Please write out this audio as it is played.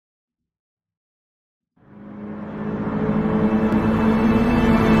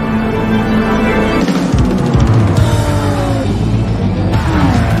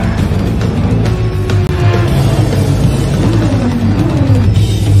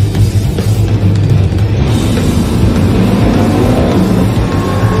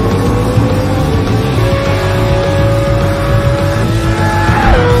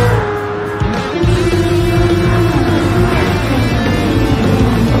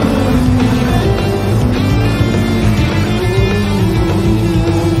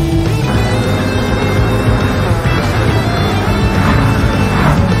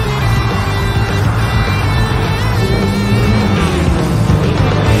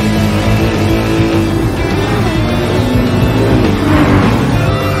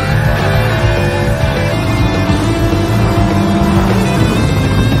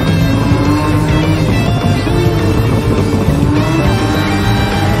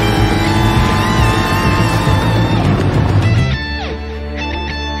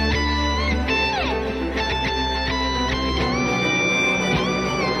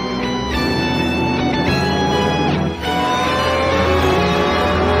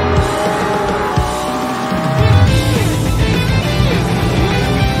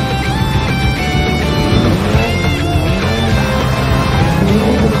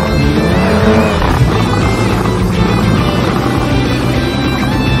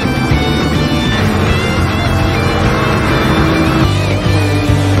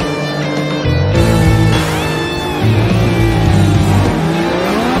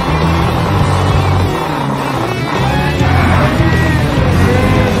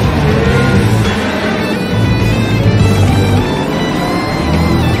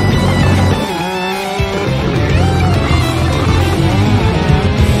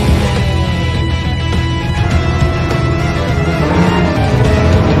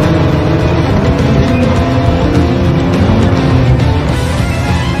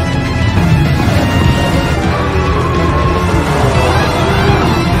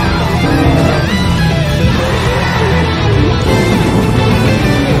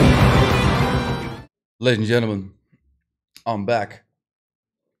Ladies and gentlemen, I'm back.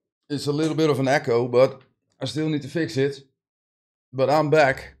 It's a little bit of an echo, but I still need to fix it. But I'm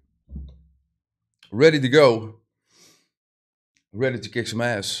back, ready to go, ready to kick some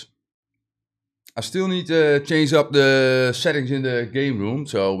ass. I still need to change up the settings in the game room,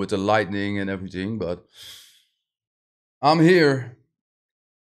 so with the lighting and everything, but I'm here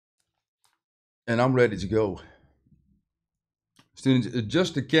and I'm ready to go. Still need to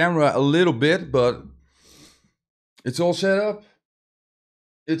adjust the camera a little bit, but it's all set up.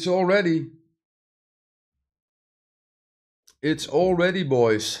 It's all ready. It's all ready,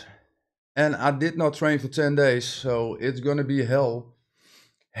 boys. And I did not train for 10 days, so it's gonna be hell.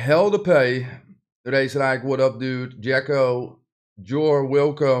 Hell to pay. Racerijk, what up, dude? Jacko, Jor,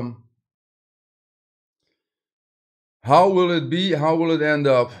 welcome. How will it be? How will it end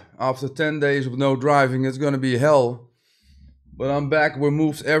up? After 10 days of no driving, it's gonna be hell. But I'm back. We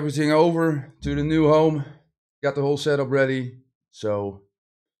moved everything over to the new home. Got the whole setup ready. So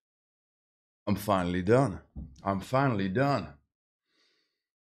I'm finally done. I'm finally done.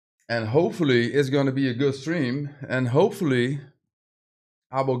 And hopefully it's gonna be a good stream. And hopefully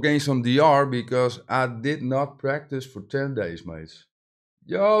I will gain some DR because I did not practice for 10 days, mates.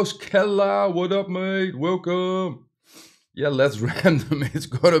 Yo, Skella, what up, mate? Welcome. Yeah, let's random. It's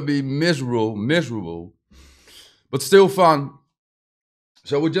gonna be miserable. But still fun.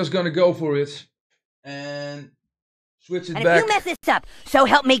 So we're just gonna go for it. And switch it back. And if you mess this up, so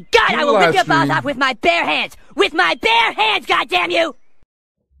help me God, I will rip your balls off with my bare hands! With my bare hands, goddammit you!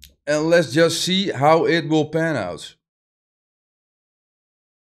 And let's just see how it will pan out.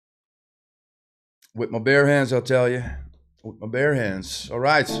 With my bare hands, I'll tell you. With my bare hands.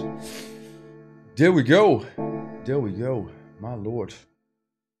 Alright. There we go. There we go. My lord.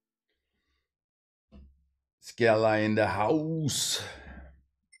 Skella in the house.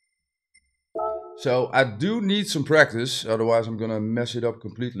 So I do need some practice, otherwise I'm gonna mess it up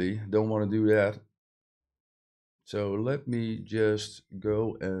completely. Don't want to do that. So let me just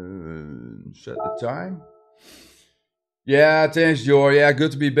go and set the time. Yeah, thanks, Jor. Yeah,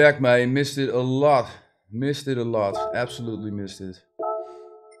 good to be back, man. Missed it a lot. Missed it a lot. Absolutely missed it.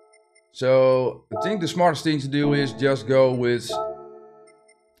 So I think the smartest thing to do is just go with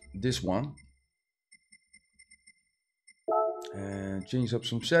this one. And change up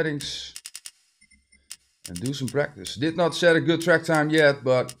some settings. And do some practice. Did not set a good track time yet,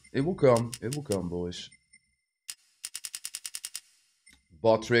 but it will come. It will come, boys.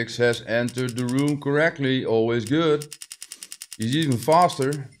 Botrix has entered the room correctly. Always good. He's even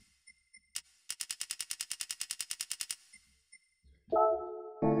faster.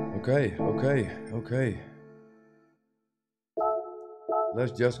 Okay.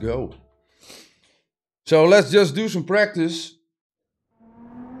 Let's just go. So let's just do some practice.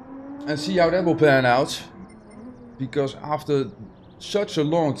 And see how that will pan out. Because after such a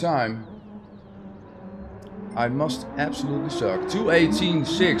long time, I must absolutely suck.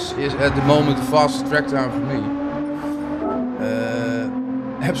 2:18.6 is at the moment the fastest track time for me.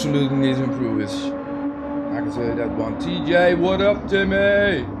 Absolutely need to improve it. I can tell you that one. TJ, what up,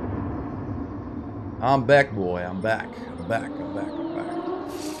 Timmy? I'm back, boy. I'm back.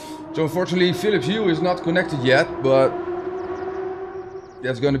 So unfortunately, Philips Hue is not connected yet, but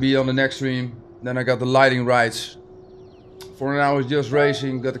that's gonna be on the next stream. Then I got the lighting rights. For now it's just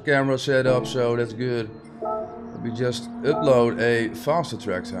racing, got the camera set up, so that's good. Let me just upload a faster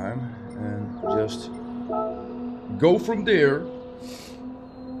track time and just go from there.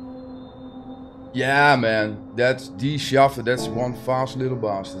 Yeah, man, that's D Schaffer, that's one fast little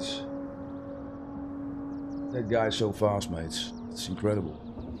bastard. That guy's so fast, mates. It's incredible.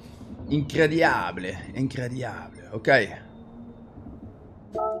 Incredible. Okay.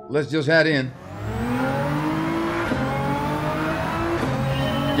 Let's just head in.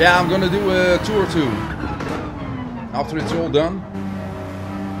 Yeah, I'm gonna do a tour too. After it's all done.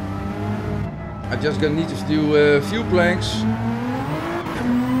 I just gonna need to do a few planks.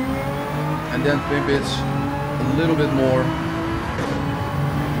 And then pimp it a little bit more.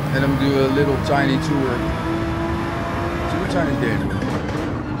 And I'm gonna do a little tiny tour. To a tiny game.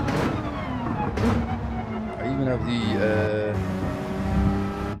 I even have the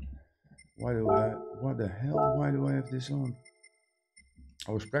what the hell? Why do I have this on?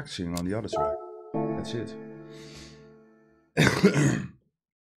 I was practicing on the other track. That's it.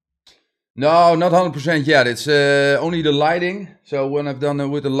 No, not 100% yet. It's only the lighting. So when I've done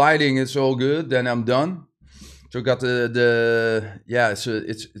with the lighting, it's all good. Then I'm done. So I got yeah,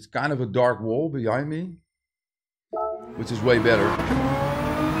 it's kind of a dark wall behind me, which is way better.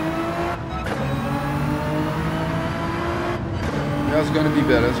 Yeah, it's gonna be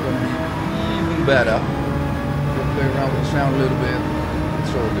better. It's gonna be even even better. We'll play around with the sound a little bit.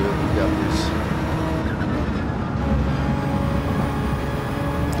 It's all good. We got this.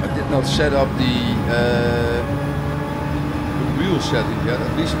 I did not set up the wheel setting yet.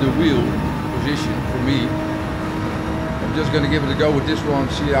 At least the wheel position for me. I'm just gonna give it a go with this one.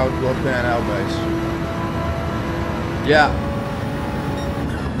 See how it will pan out, guys. Yeah.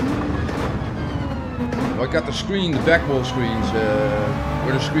 I got the screen, the back wall screens,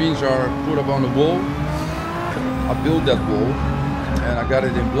 where the screens are put up on the wall. I built that wall and I got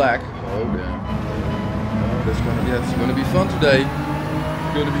it in black. Oh damn. Oh, that's gonna be fun today.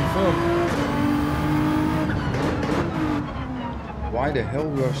 It's gonna be fun. Why the hell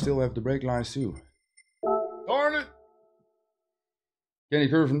do I still have the brake lines too? Darn it! Kenny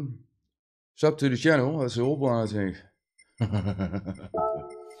Curvin, sub to the channel. That's the old one, I think.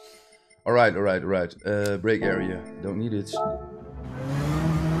 Alright. Brake area. Don't need it. Just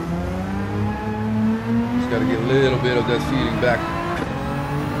gotta get a little bit of that feeling back.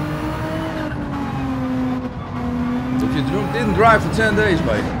 If you didn't drive for 10 days,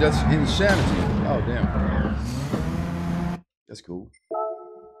 mate, that's insanity. Oh, damn. That's cool.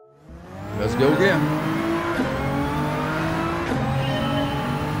 Let's go again.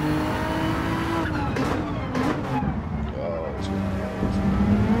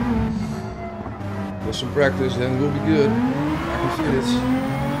 Some practice and we'll be good. I can feel it.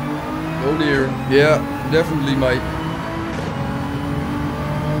 Oh dear. Yeah, definitely, mate.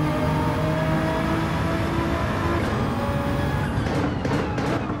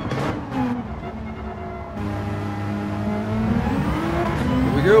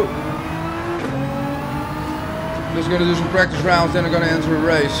 Here we go. Just gonna do some practice rounds, then I'm gonna enter a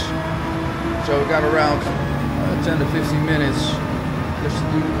race. So we got around 10 to 15 minutes just to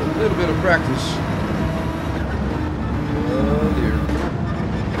do a little bit of practice. Oh dear.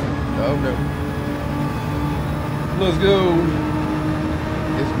 Oh no. Let's go.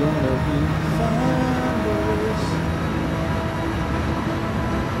 It's gonna be fun, boys.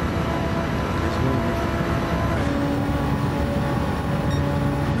 It's gonna be fun.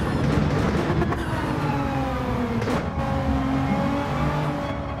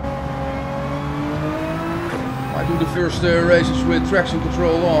 I do the first races with traction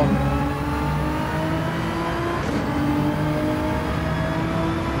control on.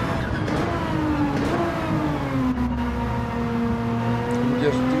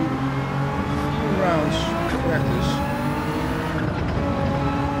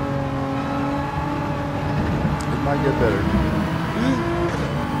 Get better.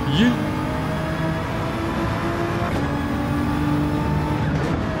 Yeah.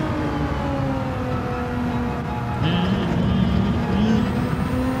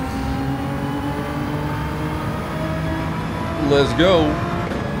 Let's go.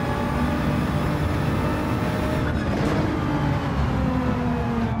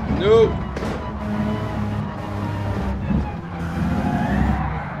 No.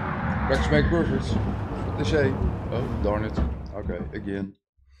 Practice make perfect. That's what they say. Oh, darn it. Okay, again.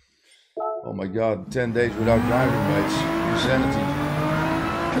 Oh my god, 10 days without driving, mates. Insanity.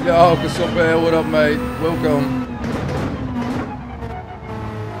 Yo, Kasoppe, what up, mate? Welcome.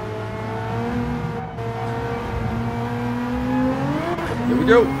 Here we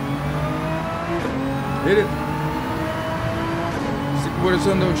go. Hit it. Stick where the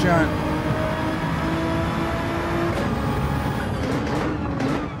sun don't shine.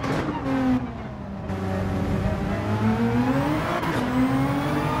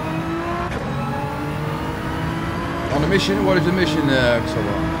 Mission? What is the mission,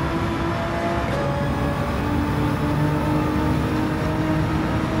 Xalan?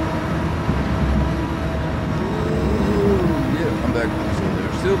 Yeah, I'm back.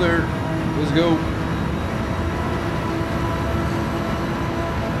 Still there. Let's go.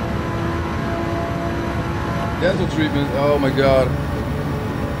 Dental treatment. Oh my god.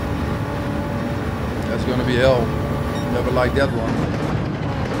 That's gonna be hell. Never liked that one.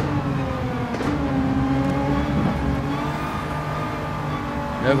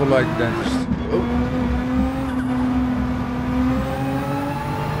 Never liked the dentist. Oh.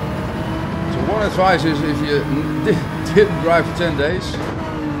 So one advice is if you didn't drive for 10 days,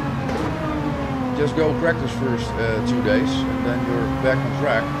 just go practice first 2 days and then you're back on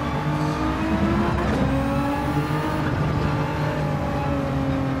track.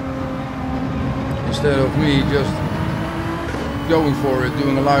 Instead of me just going for it,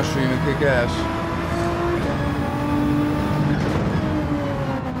 doing a live stream and kick ass.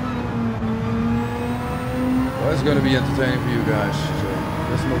 It's going to be entertaining for you guys, so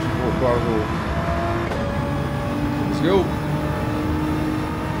that's the most important part of all. Let's go.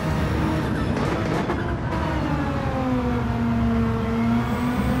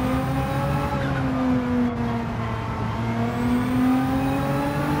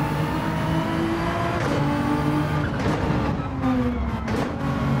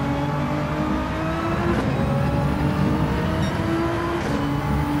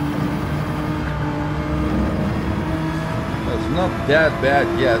 that bad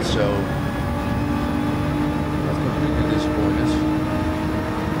yet, so that's completely disappointed.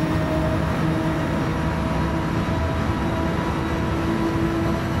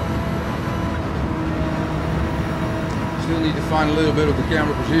 Still need to find a little bit of the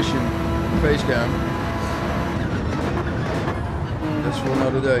camera position, face cam. That's for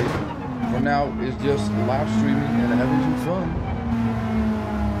another day. For now, it's just live streaming and having some fun.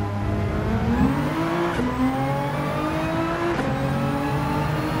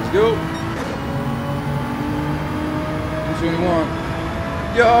 Let's go. 21.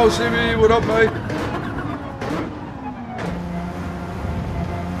 Yo, CB, what up, mate?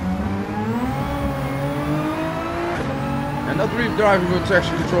 And not driving with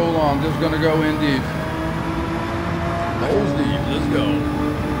traction control on, just gonna go in deep. Nose deep, let's go.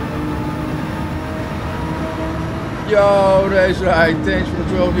 Yo, Race Right, thanks for the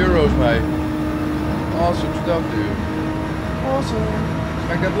 12 euros, mate. Awesome stuff, dude. Awesome.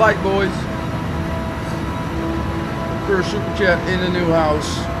 Smack that like, boys. First super chat in the new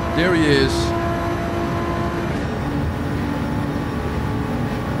house. There he is.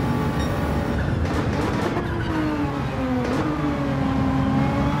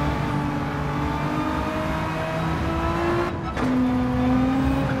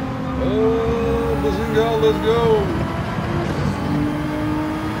 Oh, Bazinga, let's go.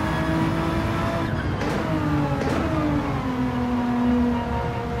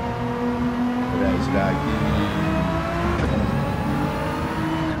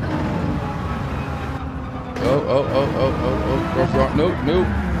 Oh, nope, nope.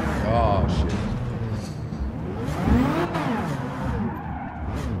 Oh, shit.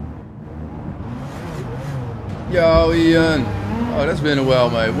 Yo, Ian. Oh, that's been a while,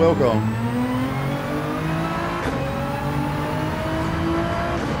 mate. Welcome.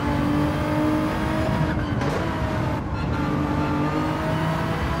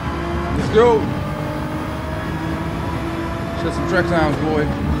 Let's go. Set some track sounds, boy.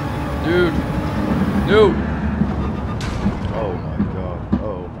 Dude. Dude. Oh my god.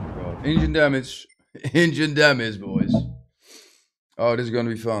 Oh my god. Engine damage. Engine damage, boys. Oh, this is gonna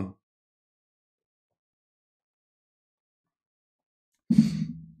be fun.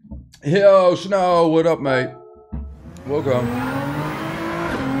 Yo, Snow, what up, mate? Welcome.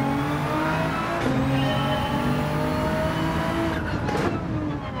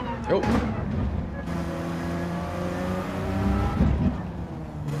 Oh.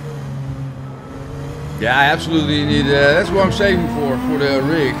 Yeah, I absolutely need. That's what I'm saving for the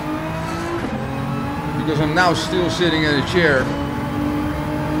rig, because I'm now still sitting in a chair,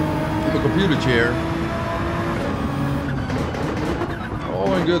 in a computer chair.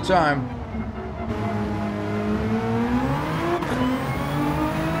 All in good time.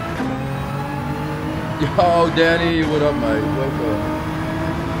 Yo, Danny, what up, mate? Welcome.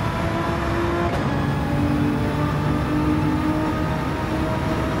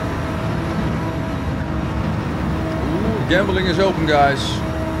 Gambling is open, guys.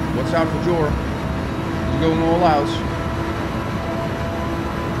 Watch out for Jor. He's going all out.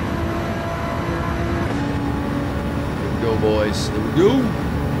 Here we go, boys. Here we go.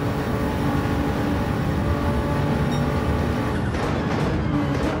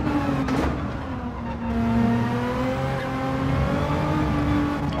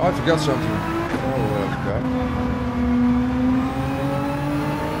 Oh, I forgot something. Oh, I forgot.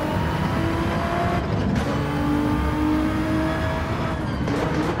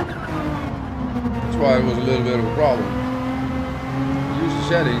 Why it was a little bit of a problem. I used the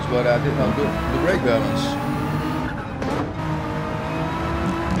settings, but I did not do the brake balance.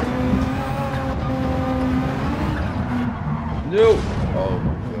 No! Oh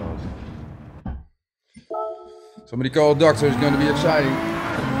my god. Somebody call a doctor, it's going to be exciting.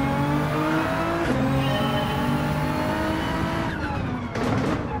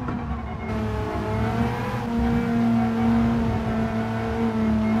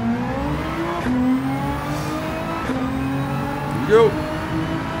 Go.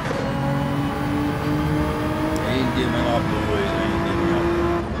 Ain't giving up, boys. Ain't giving up.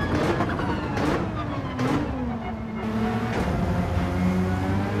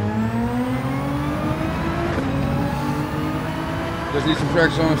 Just need some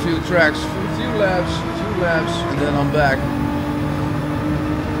tracks on a few tracks, a few laps, and then I'm back.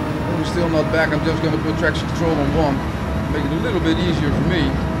 I'm still not back. I'm just going to put traction control on one, make it a little bit easier for me,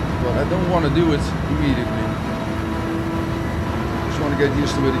 but I don't want to do it immediately. I want to get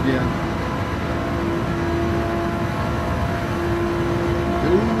used to it again.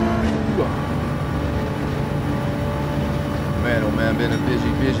 Ooh. Man, oh man, been a busy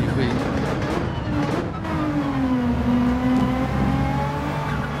week.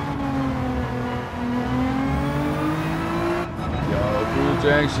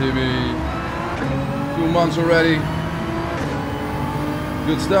 Thanks, Jimmy. 2 months already.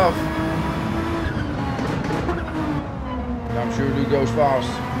 Good stuff. I'm sure it goes fast.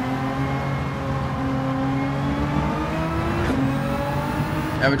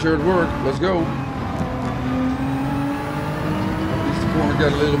 Amateur at work. Let's go. At least the corner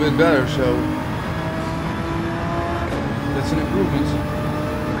got a little bit better, so that's an improvement.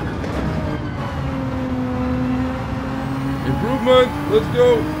 Improvement. Let's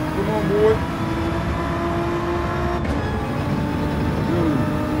go. Come on, boy.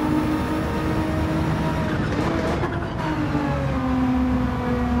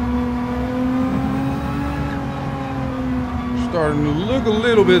 Starting to look a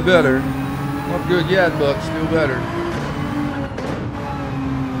little bit better. Not good yet, but still better.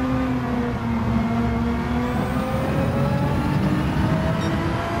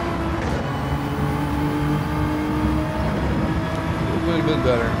 A little bit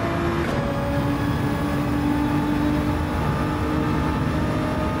better.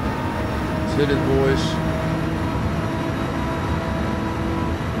 Let's hit it, boys.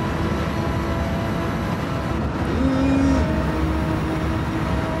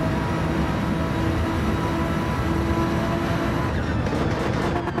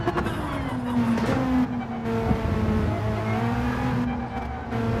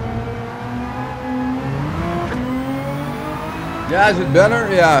 Yeah, is it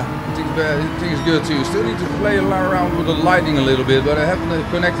better? Yeah, I think it's good too. Still need to play around with the lighting a little bit, but I haven't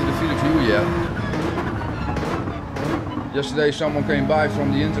connected the field of view yet. Yesterday someone came by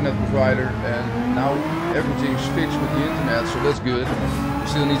from the internet provider and now everything's fixed with the internet, so that's good.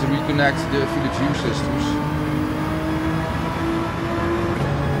 Still need to reconnect the field of view systems.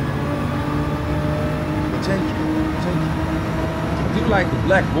 But thank you. I do like the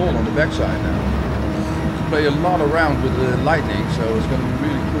black ball on the backside now. Play a lot around with the lightning, so it's going to be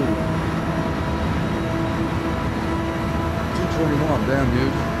really cool. 221, damn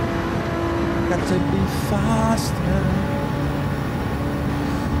dude. Got to be faster.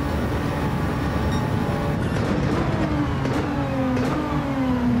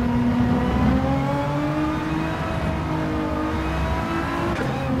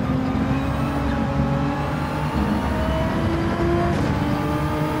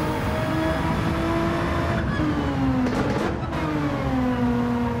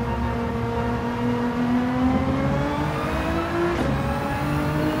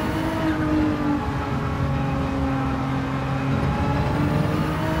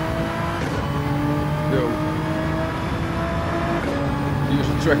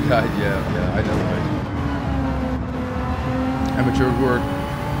 Track guide, yeah, I know, right? Amateur at work.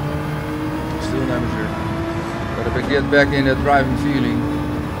 Still an amateur. But if I get back in that driving feeling,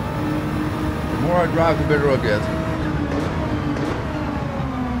 the more I drive, the better I get.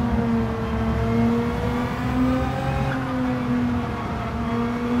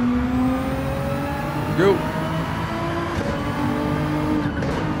 Go.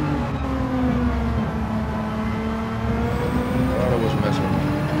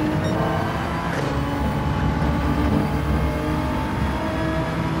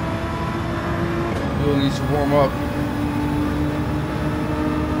 Needs to warm up.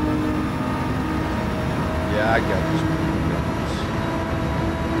 Yeah, I got this.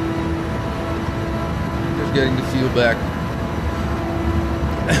 Just getting the feel back.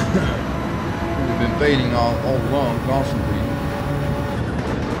 We've been painting all along, constantly.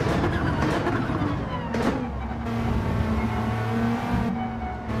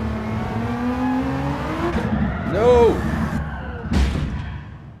 No!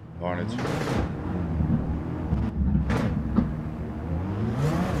 Darn it.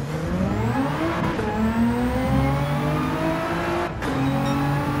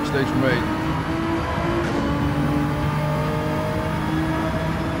 Station rate.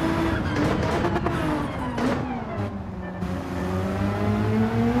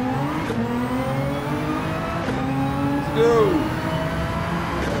 Let's go.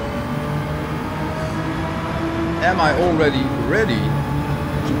 Am I already ready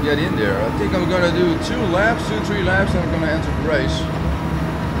to get in there? I think I'm gonna do 3 laps, and I'm gonna enter the race.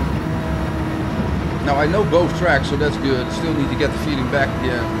 Now I know both tracks, so that's good. Still need to get the feeling back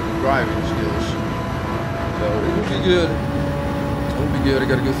again with the driving skills. So it will be good. It will be good. I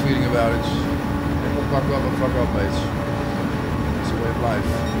got a good feeling about it. If I fuck up, I fuck up, mates. It's the way of life.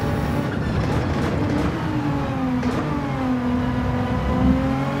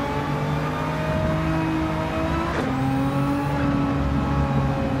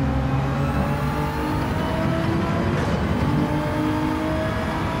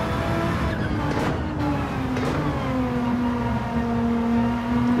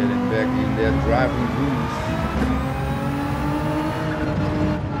 that driving groove.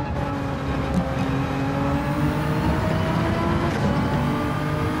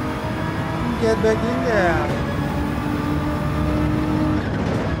 Get back in there.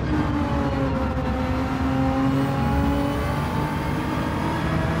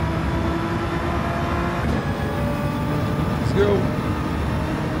 Let's go.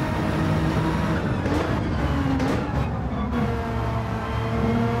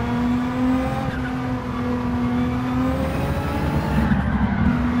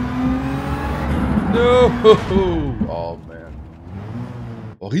 No! Oh man.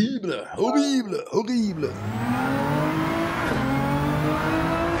 Horrible, horrible, horrible.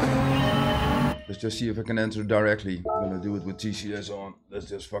 Let's just see if I can enter directly. I'm gonna do it with TCS on. Let's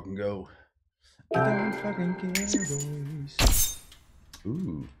just fucking go. I don't fucking care, boys.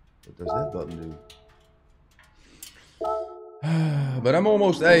 Ooh, what does that button do? But I'm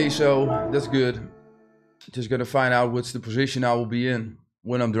almost A, so that's good. Just gonna find out what's the position I will be in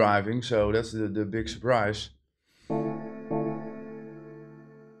when I'm driving, so that's the big surprise.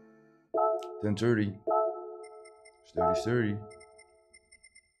 10:30. 30:30.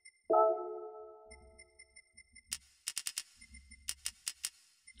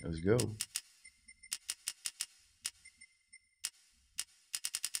 Let's go.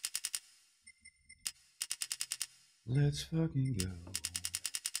 Let's fucking go.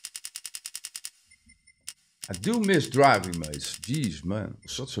 I do miss driving, mates. Jeez, man,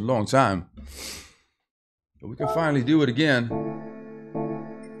 such a long time. But we can finally do it again.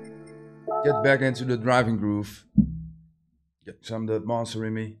 Get back into the driving groove. Get some of that monster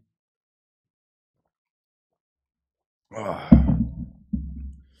in me.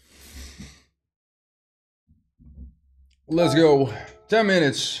 Let's go. 10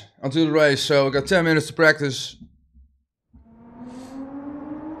 minutes until the race, so I got 10 minutes to practice.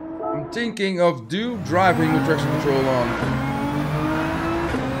 I'm thinking of driving with traction control on.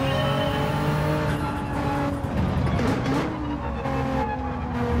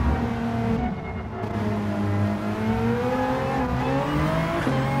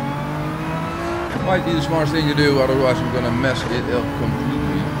 Might be the smartest thing to do, otherwise I'm gonna mess it up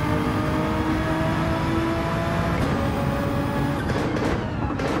completely.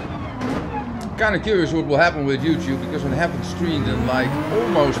 Kind of curious what will happen with YouTube, because I haven't streamed in like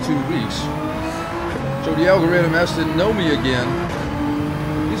almost 2 weeks. So the algorithm has to know me again.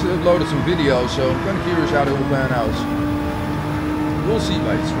 At least I uploaded some videos, so I'm kind of curious how they will pan out. We'll see,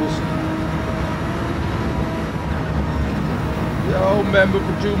 mates, we'll see. Yo, member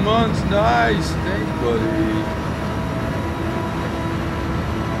for 2 months, nice, thanks buddy.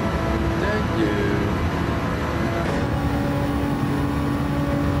 Thank you.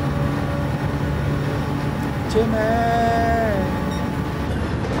 Timmy!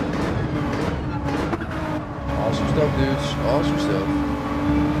 Awesome stuff, dudes, awesome stuff.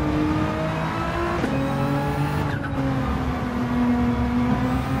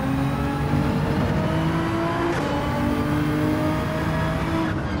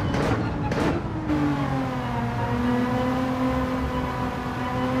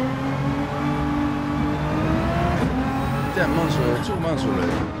 Months already, 2 months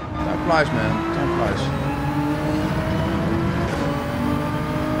already. Time flies, man. Time flies.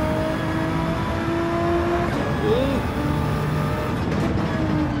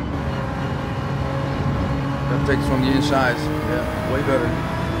 That takes from the inside. Yeah, way better.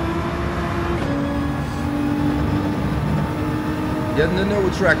 Getting to know a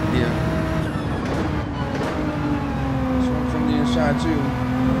track again. This one from the inside too.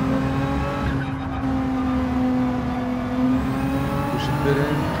 Bit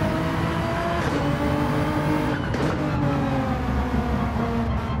in.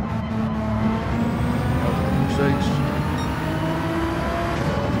 Mistakes.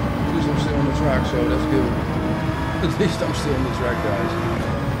 At least I'm still on the track, so that's good. At least I'm still on the track, guys.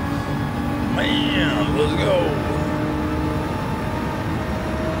 Man, let's go.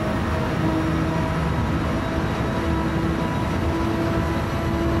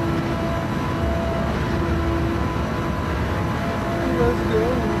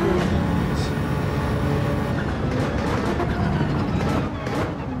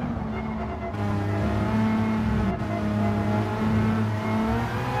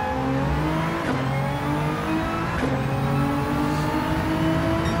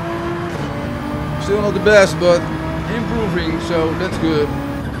 Still not the best, but improving, so that's good.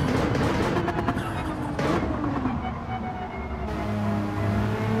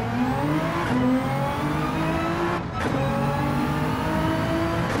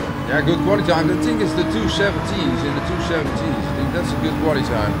 Yeah, good quality time. I think it's the 217s in the 217s. I think that's a good quality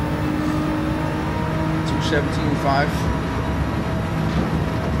time. 17.5.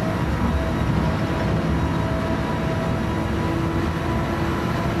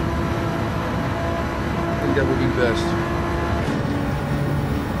 I think that would be best.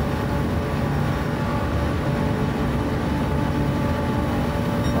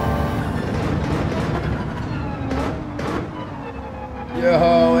 Yo,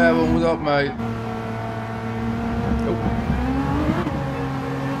 Evan, what's up, mate?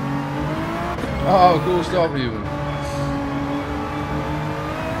 Oh, cool stuff, even.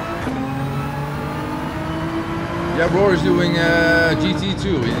 Yeah, Rory's doing GT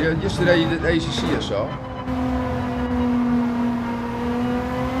too. Yesterday he did ACC, I saw.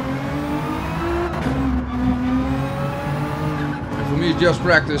 And for me, it's just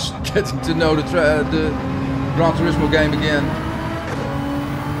practice, getting to know the Gran Turismo game again.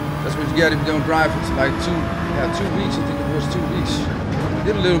 That's what you get if you don't drive it. Like 2 weeks, I think it was 2 weeks. I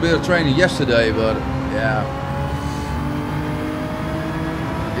did a little bit of training yesterday, but yeah,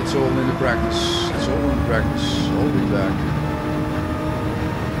 it's all in the practice. It's all in the practice. I'll be back.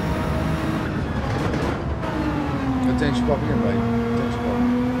 And thanks for popping in, mate. Thanks for popping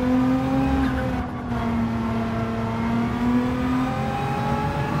in.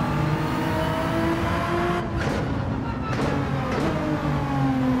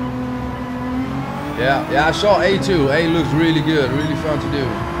 Yeah, I saw A2. A looks really good, really fun to do.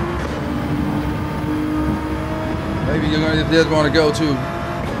 Maybe you're gonna did want to go too.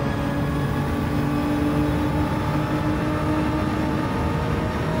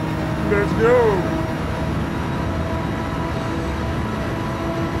 Let's go.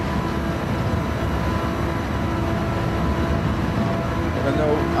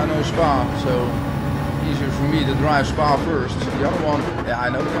 I know Spa, so easier for me to drive Spa first. The other one, yeah, I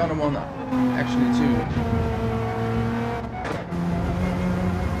know the other one. Actually, too.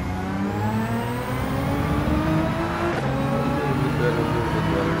 A little bit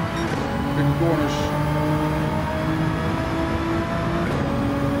better. Tricky corners.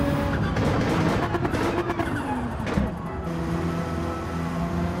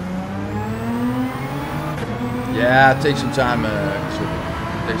 Yeah, it takes some time. It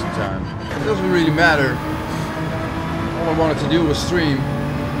takes some time. It doesn't really matter. All I wanted to do was stream.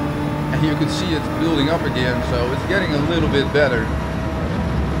 And you can see it's building up again, so it's getting a little bit better.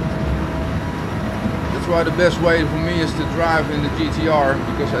 That's why the best way for me is to drive in the GTR,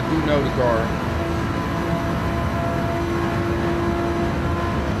 because I do know the car.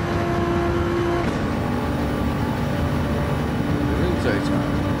 It will take time.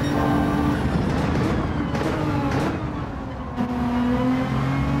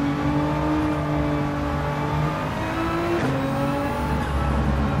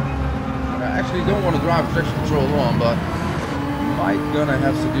 I don't want to drive traction control on, but might gonna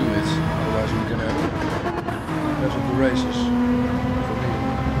have to do it, otherwise we're gonna mess up the races for me.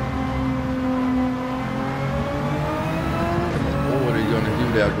 I'm already gonna do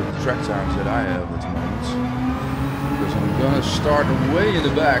that with the track times that I have at the moment, because I'm gonna start way in the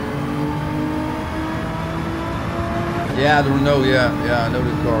back. Yeah, the Renault, yeah, I know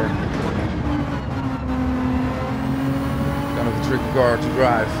the car. Kind of a tricky car to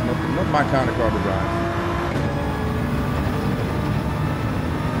drive, not my kind of car to drive.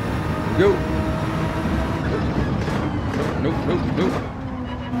 Go. Nope.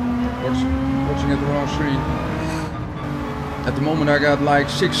 Watching at the wrong screen. At the moment I got like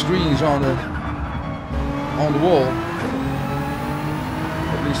 6 screens on the wall.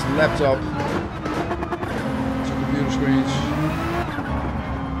 At least the laptop. 2 computer screens.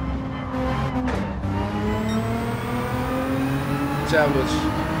 Tablets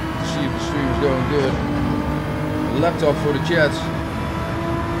to see if the stream is going good. The laptop for the chats.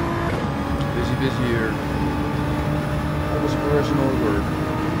 Busy here. Almost professional at work.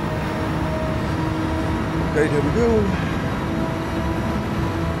 Okay, there we go.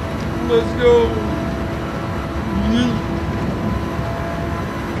 Let's go.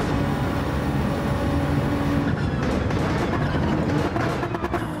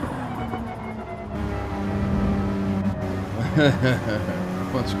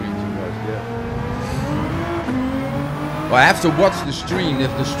 One screen too much, yeah. Well, I have to watch the stream if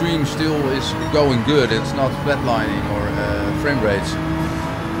the stream still is going good. It's not flatlining or frame rates.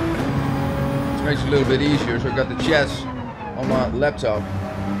 Which makes it a little bit easier. So I got the chats on my laptop.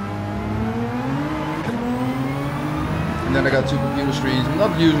 And then I got 2 computer screens. I'm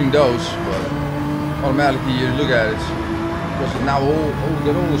not using those, but automatically you look at it. Because now we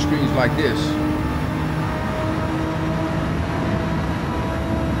got all the screens like this.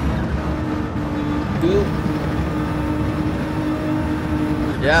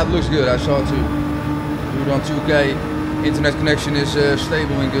 Yeah, it looks good. I saw it too. Do it on 2K. Internet connection is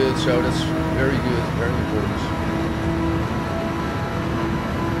stable and good, so that's very good, very important.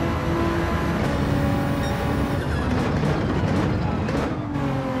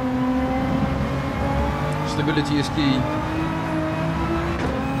 Stability is key.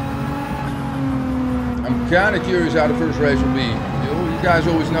 I'm kind of curious how the first race will be. You guys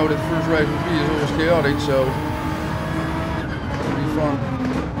always know that the first race will be is always chaotic, so it'll be fun.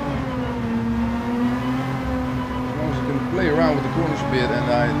 As long as I can play around with the corners a bit and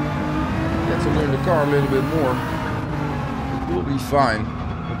I get to learn the car a little bit more, it will be fine.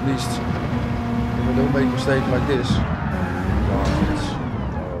 At least if I don't make mistakes like this.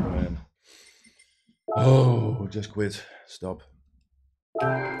 Oh man. Oh, just quit. Stop.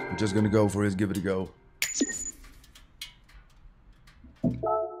 I'm just gonna go for it, give it a go.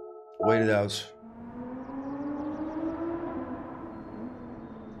 Wait it out.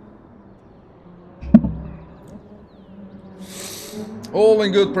 All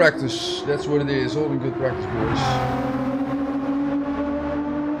in good practice. That's what it is. All in good practice, boys.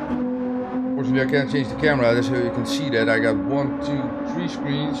 Unfortunately, I can't change the camera. That's how you can see that. I got 1, 2, 3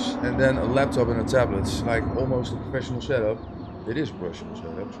 screens and then a laptop and a tablet. It's like almost a professional setup. It is a professional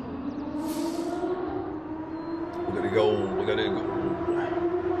setup. So. We're gonna go. We're gonna go.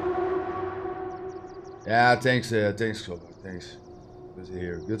 Yeah, thanks, thanks, thanks. Good to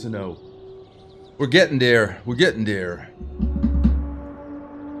hear. Good to know. We're getting there. We're getting there.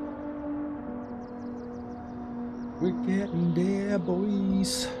 We're getting there,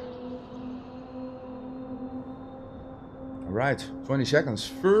 boys. All right, 20 seconds.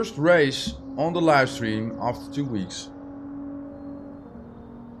 First race on the live stream after 2 weeks.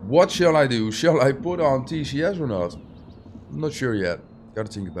 What shall I do? Shall I put on TCS or not? I'm not sure yet. Gotta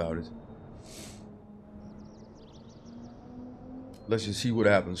think about it. Let's just see what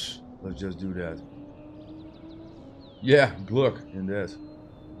happens. Let's just do that. Yeah, Gluck in that.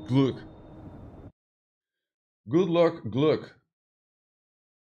 Gluck. Good luck, Gluck.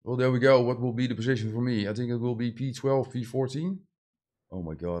 Well, there we go. What will be the position for me? I think it will be P12, P14. Oh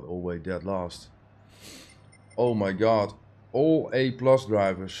my god, all way dead last. Oh my god. All A+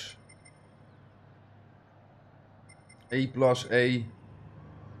 drivers. A+, A.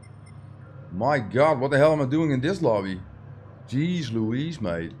 My god, what the hell am I doing in this lobby? Jeez Louise,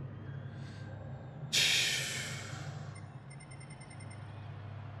 mate.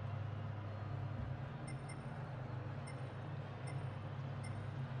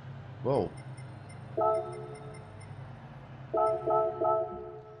 Whoa.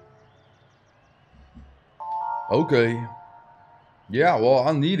 Okay. Yeah, well,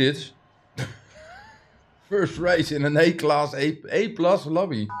 I need it. First race in an A-class, A+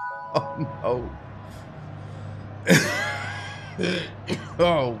 lobby. Oh no.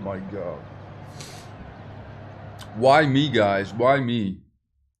 Oh my god. Why me, guys? Why me?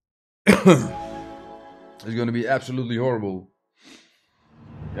 It's gonna be absolutely horrible.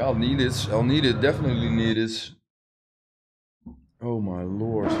 Yeah, I'll need it. I'll need it. Definitely need it. Oh my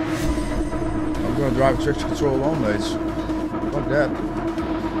lord. I'm gonna drive traction control on, mates. Like that.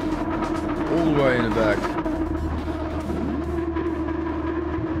 All the way in the back.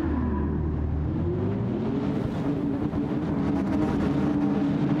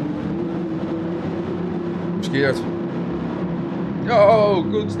 I'm scared. Oh,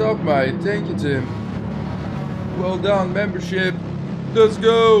 good stuff, mate. Thank you, Tim. Well done, membership. Let's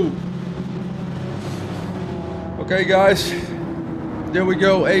go. Okay, guys. There we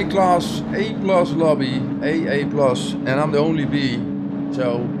go. A-class, A+ lobby, A+, and I'm the only B.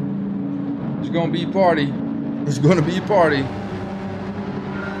 So it's gonna be a party. It's gonna be a party.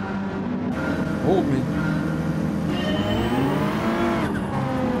 Hold me.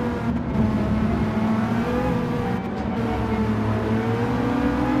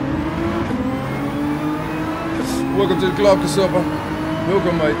 Welcome to the club, Kasapa.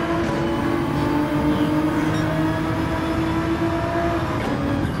 Welcome, mate.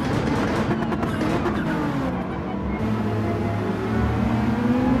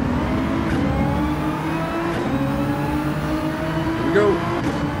 Here we go.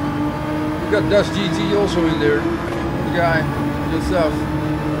 We got Dutch GT also in there. The guy, good stuff.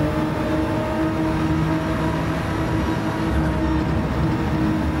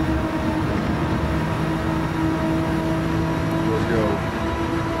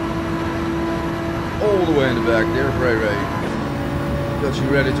 All the way in the back, there's Ray Ray. That's you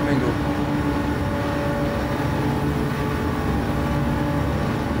ready to mingle.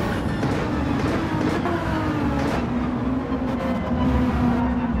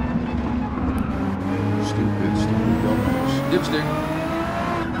 Stupid dumbass. Dipstick.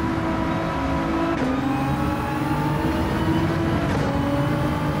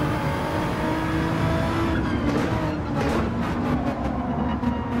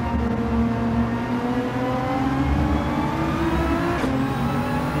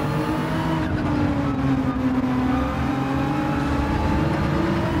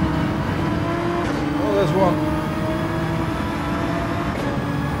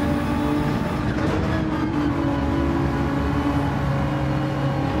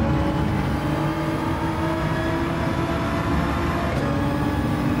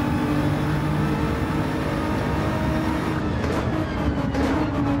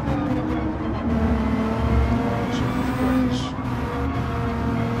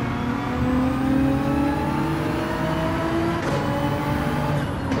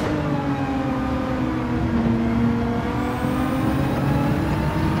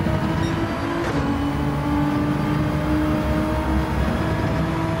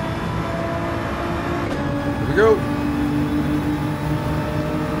 we go.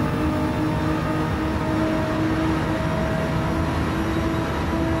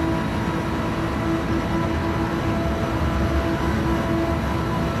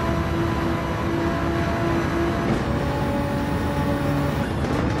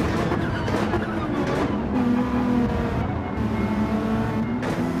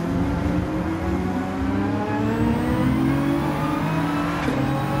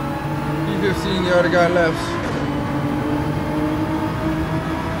 The other guy left.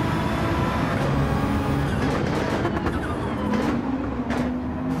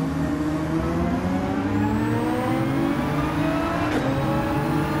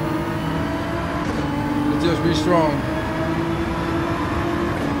 Let's just be strong.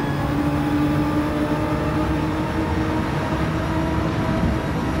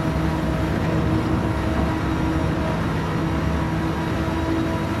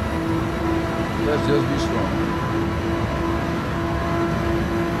 Let's just be strong.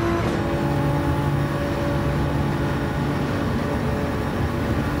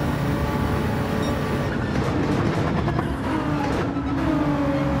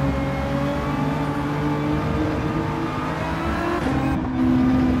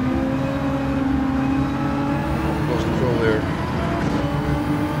 Lost control there.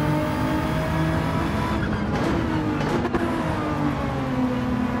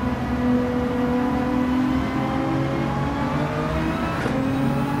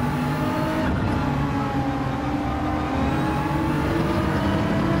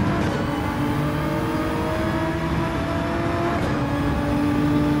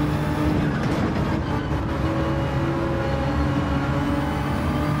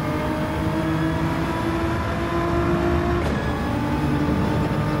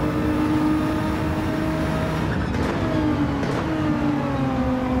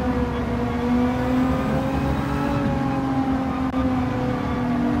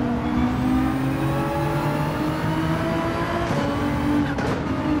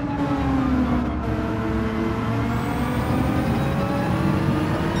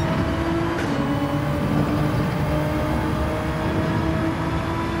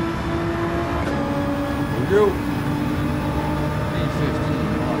 Go. E15.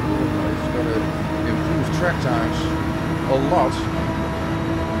 It's gonna improve track times a lot.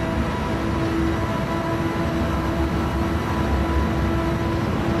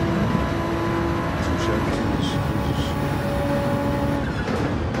 217.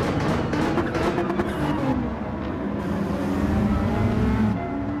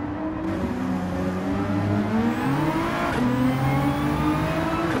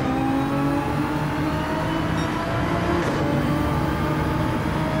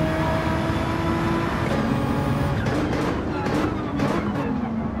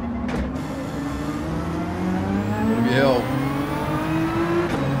 Hell.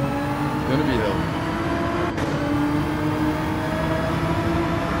 It's gonna be hell.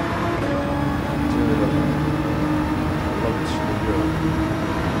 Turn it up. I love it. Let's go.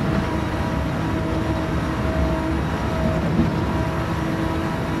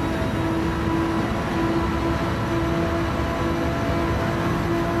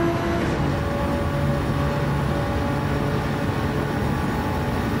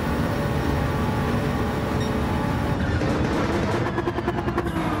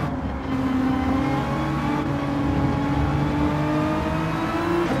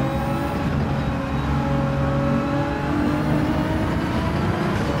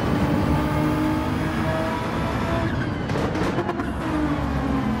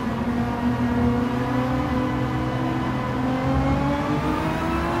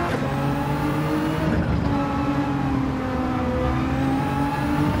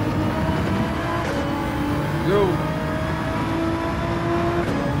 Go.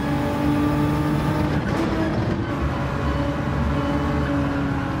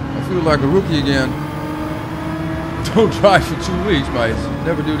 I feel like a rookie again. Don't drive for 2 weeks, mate.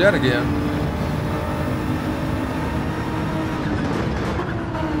 Never do that again.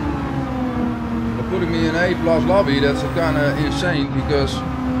 But putting me in A+ lobby, that's kind of insane because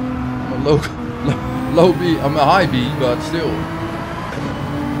I'm a low B. I'm a high B, but still.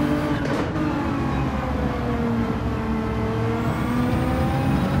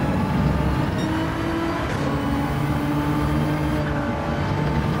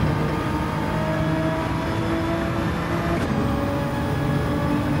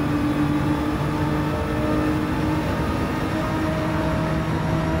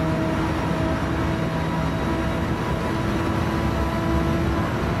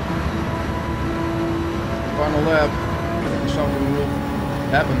 Final lap, something will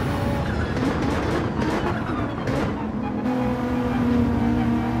happen.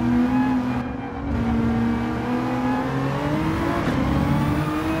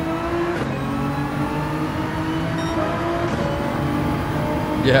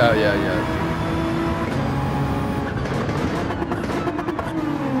 Yeah, yeah, yeah.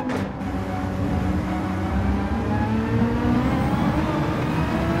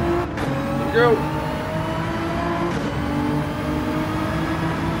 Go.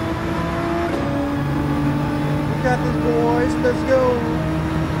 We got this, boys. Let's go.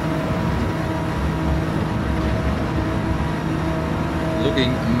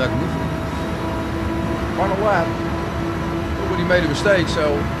 Looking magnificent. Final lap. Nobody made a mistake,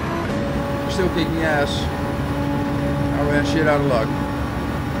 so we're still kicking ass. I ran shit out of luck.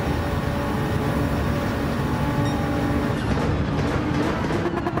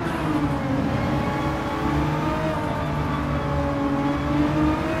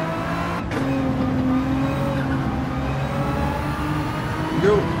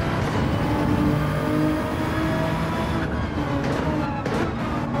 Go.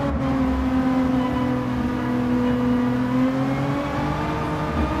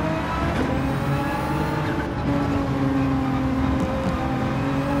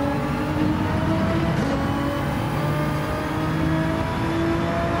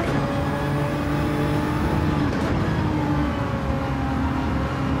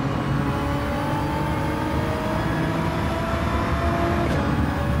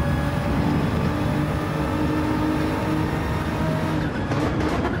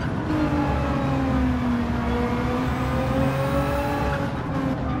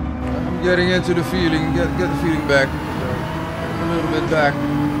 Getting into the feeling, get the feeling back, a little bit back.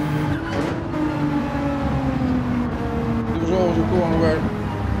 There was always a corner where I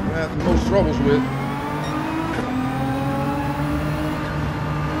had the most troubles with.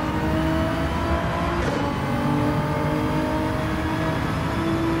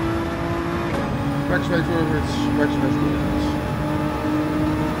 Backspace forwards, backspace forwards.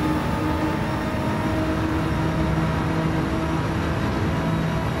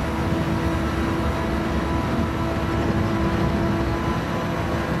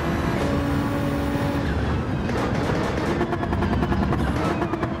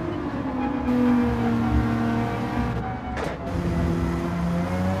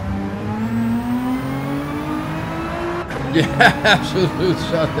 Yeah, absolute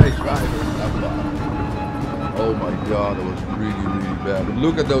Sunday drivers. Oh my god, it was really, really bad. But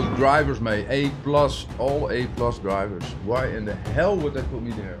look at those drivers, mate. A+, all A+ drivers. Why in the hell would they put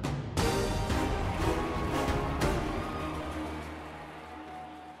me there?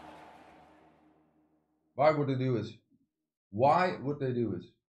 Why would they do it? Why would they do it?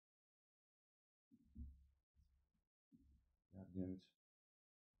 God damn it.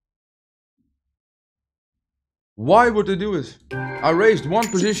 Why would they do it? I raised one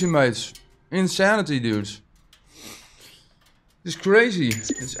position, mates. Insanity, dudes. It's crazy.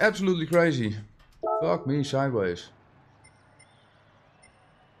 It's absolutely crazy. Fuck me sideways.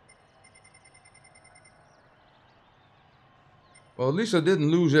 Well, at least I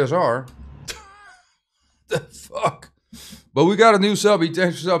didn't lose SR. The fuck? But we got a new subby.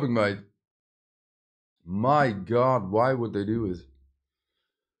 Thanks for subbing, mate. My god, why would they do it?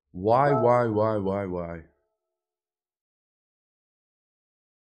 Why?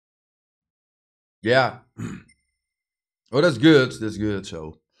 Yeah. Oh, that's good. That's good.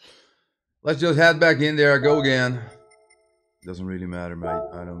 So let's just head back in there. Go again. Doesn't really matter, mate.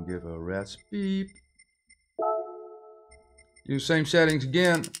 I don't give a rat's beep. Use same settings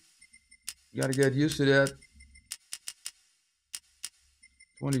again. You gotta get used to that.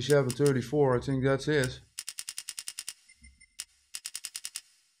 2734, I think that's it.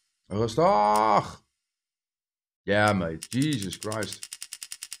 Rustig. Yeah, mate. Jesus Christ.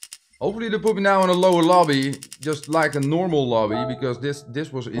 Hopefully they put me now in a lower lobby, just like a normal lobby, because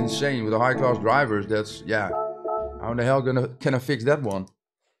this was insane with the high-class drivers. That's, yeah. How in the hell can I fix that one?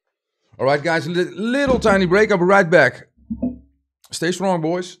 All right, guys, a little tiny break. I'll be right back. Stay strong,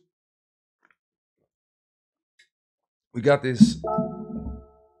 boys. We got this.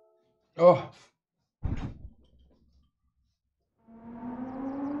 Oh.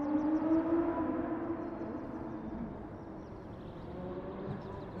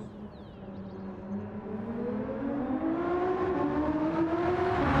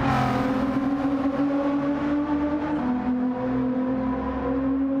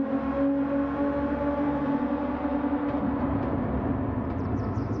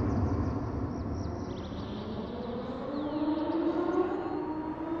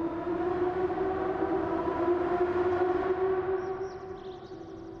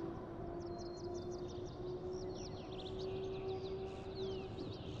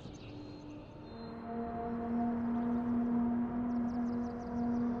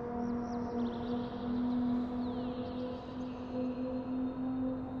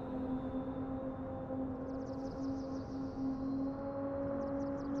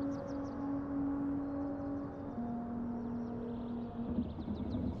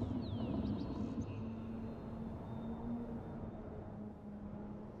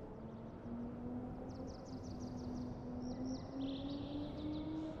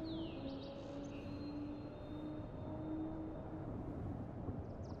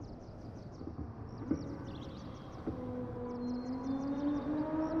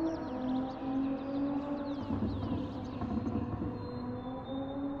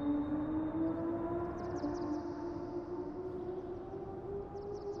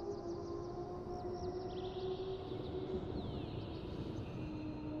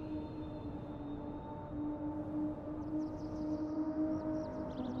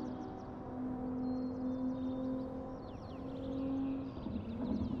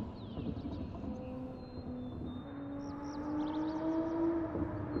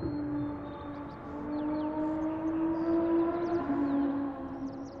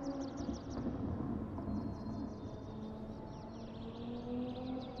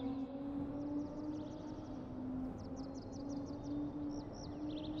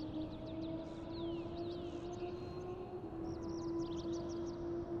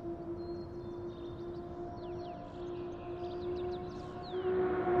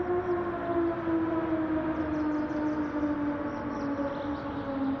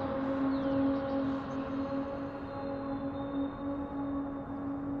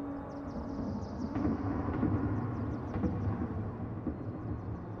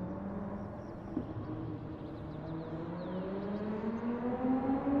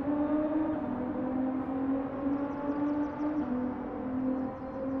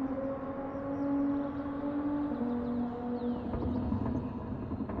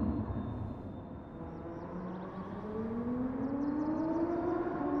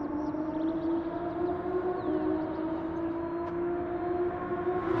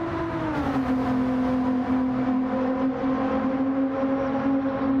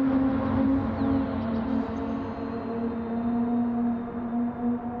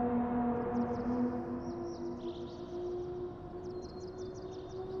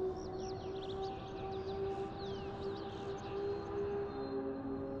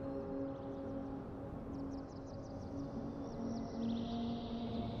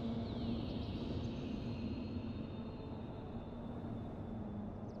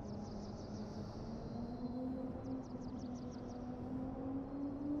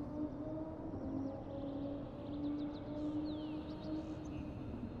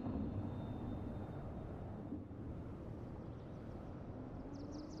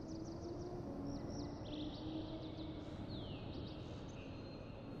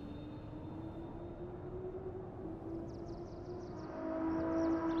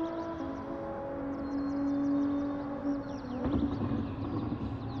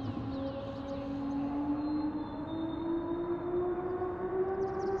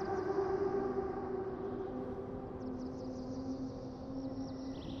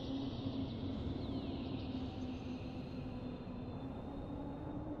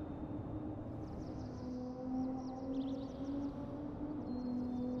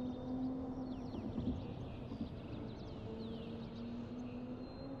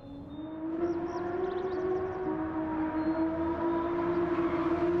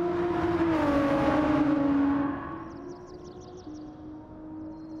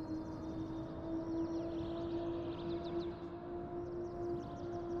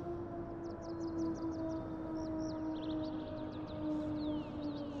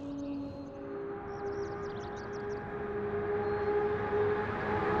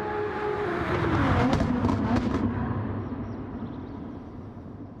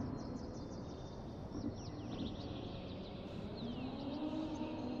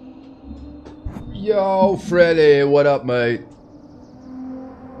 Yo, Freddy, what up, mate?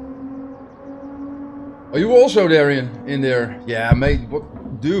 Are you also there in there? Yeah, mate.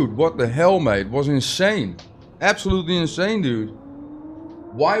 Dude, what the hell, mate? It was insane. Absolutely insane, dude.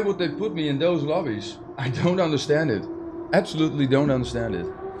 Why would they put me in those lobbies? I don't understand it. Absolutely don't understand it.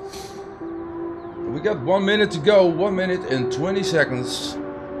 We got 1 minute to go. 1 minute and 20 seconds.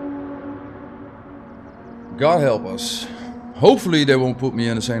 God help us. Hopefully they won't put me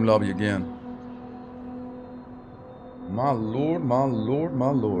in the same lobby again. My lord, my lord, my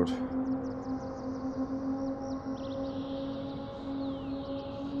lord.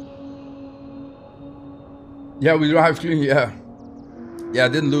 Yeah, we drive clean, yeah. Yeah, I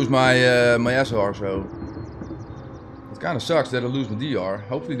didn't lose my my SR, so it kind of sucks that I lose my DR.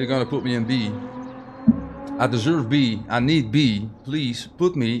 Hopefully they're gonna put me in B. I deserve B. I need B. Please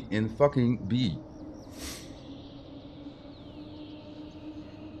put me in fucking B.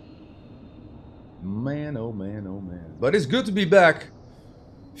 Man, oh man, oh man. But it's good to be back.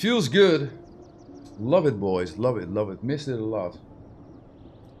 Feels good. Love it, boys. Love it, love it. Missed it a lot.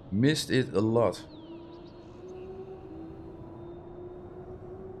 Missed it a lot.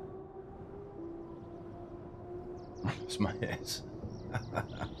 That's my ass.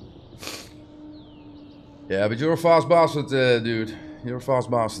 Yeah, but you're a fast bastard, dude. You're a fast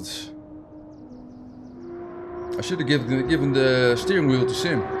bastard. I should have given the steering wheel to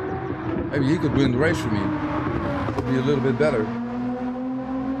Sim. Maybe he could win the race for me. Would be a little bit better.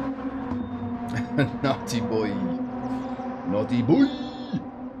 Naughty boy. Naughty boy.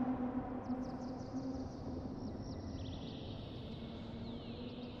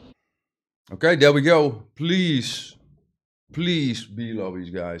 Okay, there we go. Please. Please be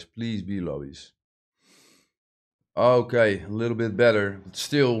lobbies, guys. Please be lobbies. Okay, a little bit better. But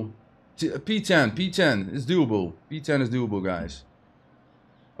still. P10. P10 is doable. P10 is doable, guys.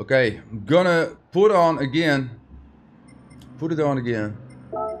 Okay, I'm gonna put on again. Put it on again.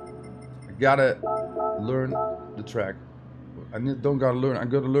 I gotta learn the track. I don't gotta learn. I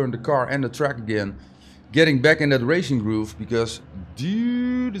gotta learn the car and the track again. Getting back in that racing groove because,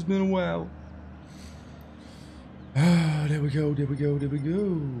 dude, it's been a while. Ah, there we go. There we go. There we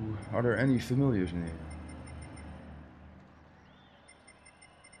go. Are there any familiars in here?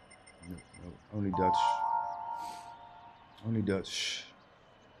 No, no, only Dutch. Only Dutch.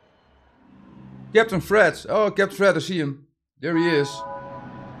 Captain Fred. Oh, Captain Fred, I see him. There he is.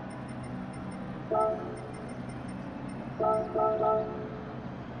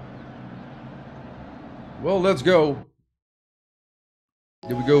 Well, let's go.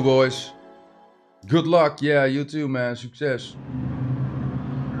 Here we go, boys. Good luck. Yeah, you too, man. Success.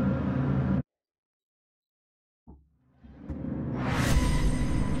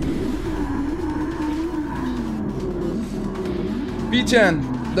 P10.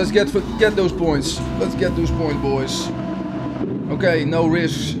 Let's get those points. Let's get those points, boys. Okay, no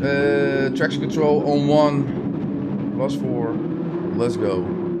risks. Traction control on 1. +4. Let's go.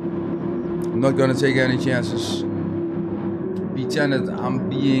 I'm not gonna take any chances. P10, I'm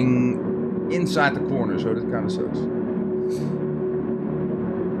being inside the corner, so that kind of sucks.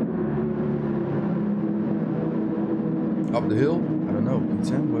 Up the hill? I don't know.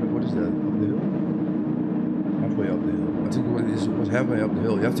 P10? What is that? Up the hill? Halfway up the hill. I think it was halfway up the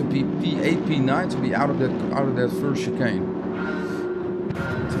hill. You have to be P8, P9 to be out of that first chicane.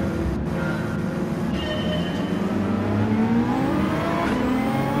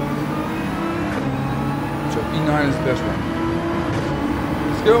 So P9 is the best one.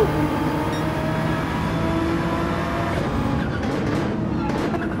 Let's go.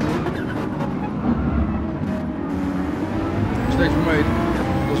 Mistakes were made.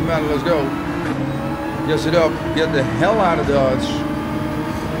 Doesn't matter. Let's go. Yes it up, get the hell out of Dodge.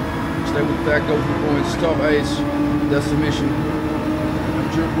 Stay with the pack, go for the points, top 8. That's the mission.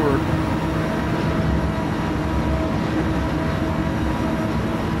 Jerk work.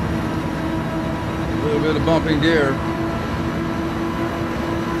 A little bit of bumping there.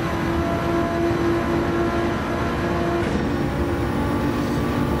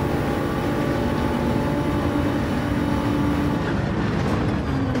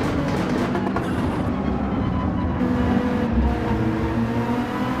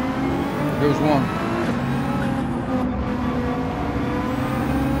 Goes one.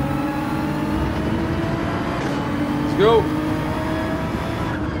 Let's go.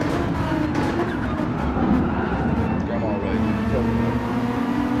 Come on, Ray. Come on.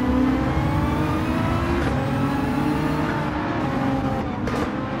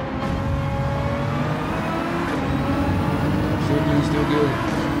 Still good.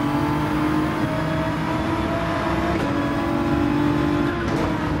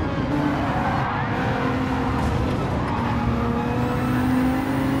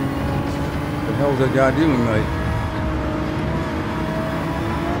 that guy doing, mate?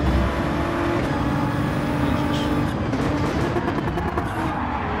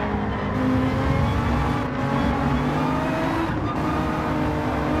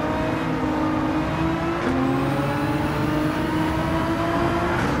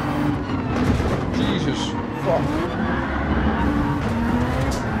 Jesus, fuck.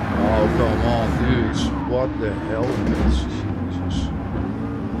 Oh, come on, dudes. What the hell, man? Jesus.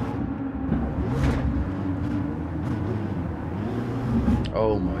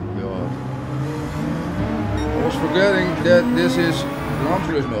 Oh my god. I was forgetting that this is Gran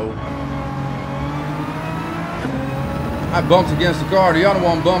Turismo. I bumped against the car, the other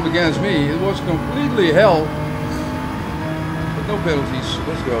one bumped against me. It was completely hell. But no penalties.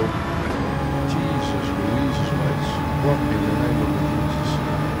 Let's go. Jesus, releases, mates. What in the name of Jesus?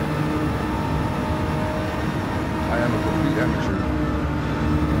 I am a complete amateur.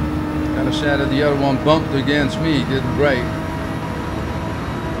 Kind of sad that the other one bumped against me, didn't brake.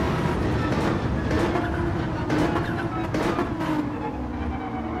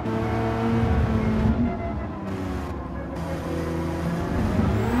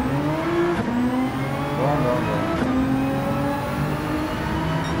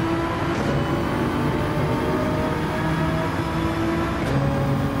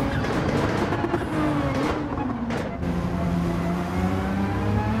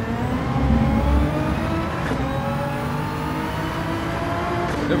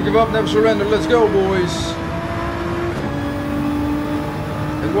 Never give up, never surrender. Let's go, boys.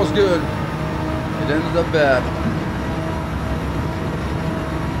 It was good. It ended up bad.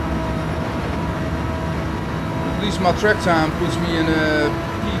 At least my track time puts me in a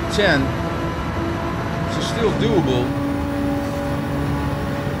P10. Which is still doable.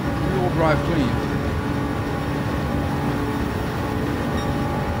 We all drive clean.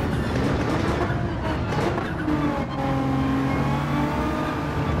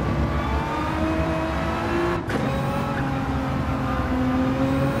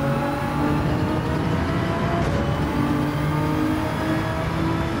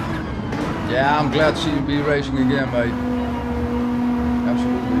 Yeah, I'm glad to see you be racing again, mate.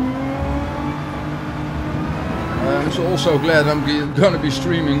 Absolutely. I'm also glad I'm gonna be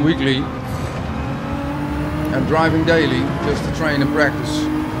streaming weekly and driving daily just to train and practice.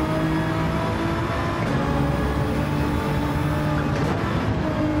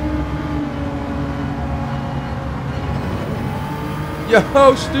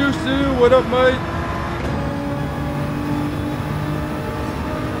 Yo, Stu, what up, mate?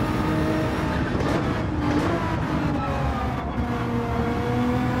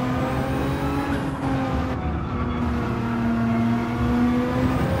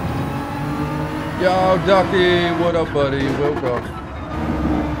 Yo, Ducky, what up, buddy? Welcome.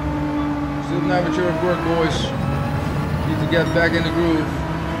 Still an amateur at work, boys. Need to get back in the groove.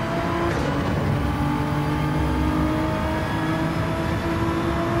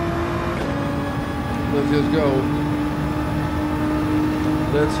 Let's just go.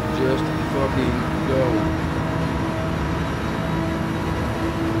 Let's just fucking go.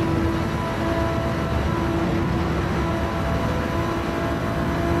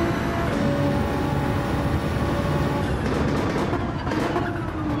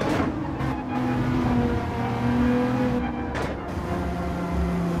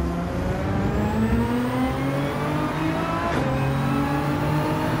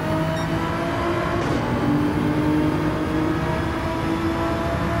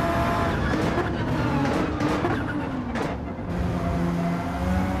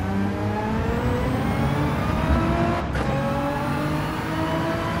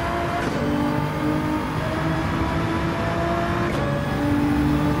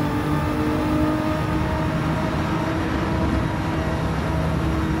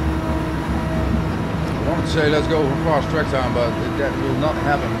 Say let's go for fast track time, but that will not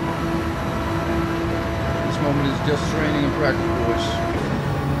happen. This moment is just training and practice, boys.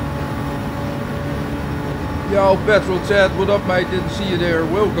 Yo, Petrol Ted, what up, mate? Didn't see you there.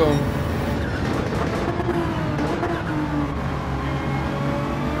 Welcome.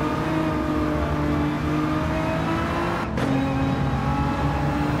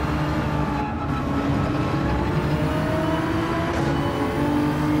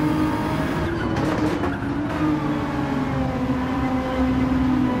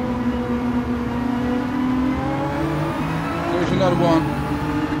 Another one.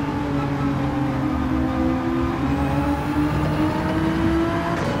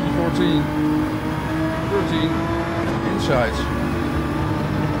 14, 13 inside.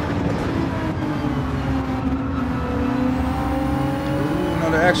 Ooh,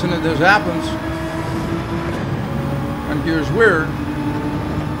 another accident has happened. Here's weird.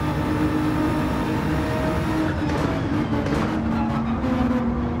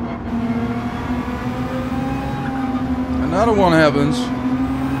 Another one happens.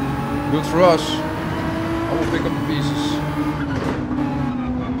 Good for us. I will pick up the pieces.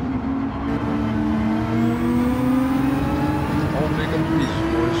 I will pick up the pieces,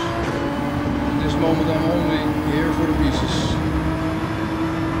 boys. At this moment I'm only here for the pieces.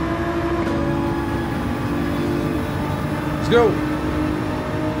 Let's go.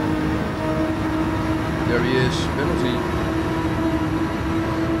 There he is. Penalty.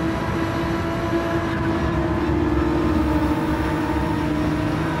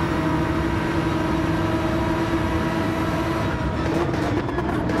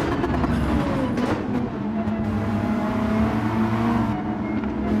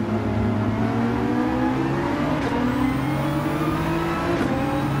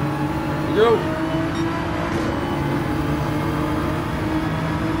 Go.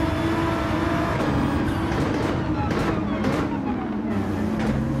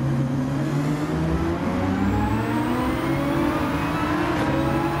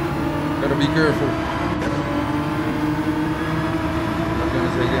 Gotta be careful. Not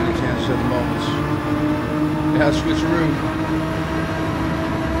gonna take any chances at the moment. Yeah, switcheroo.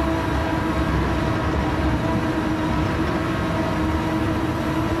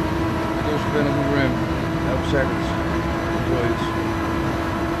 Penalty rim. 11 seconds. Enjoy it.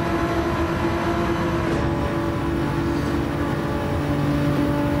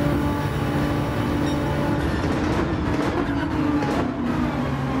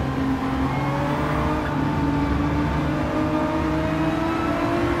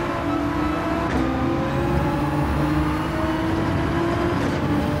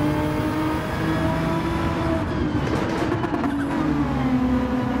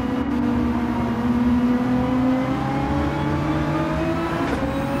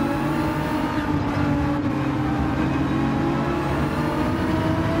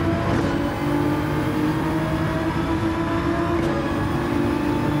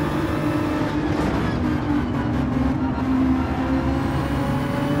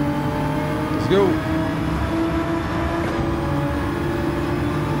 Go.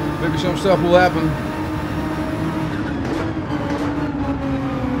 Maybe some stuff will happen.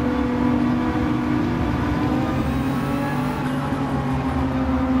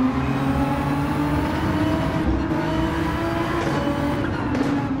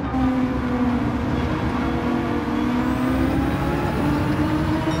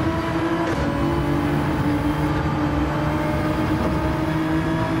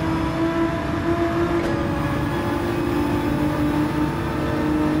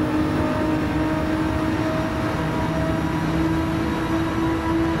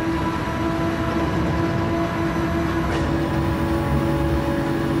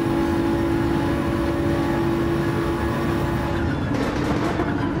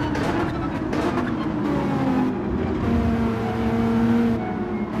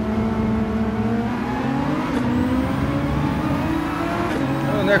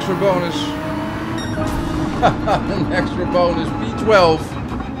 Extra bonus. An extra bonus. P12.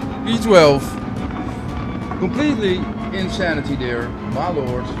 P12. Completely insanity there. My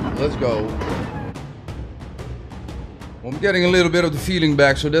lord. Let's go. Well, I'm getting a little bit of the feeling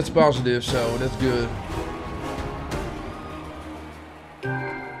back, so that's positive. So that's good.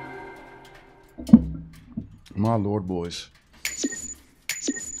 My lord, boys.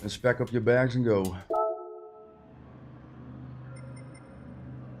 Let's pack up your bags and go.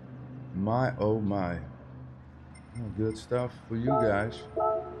 My oh my. Oh, good stuff for you guys.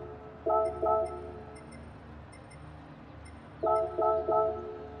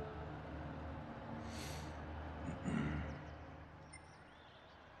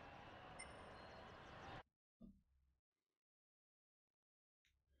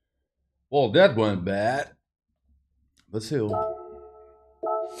 Well, that went bad. But still.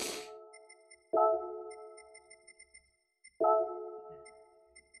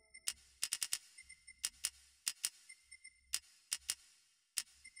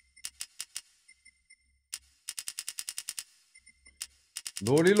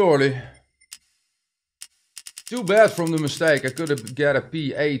 Lordy lordy. Too bad from the mistake. I could have got a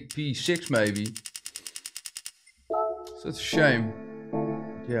P8, P6 maybe. Such a shame.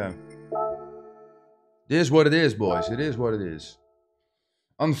 Yeah. It is what it is, boys. It is what it is.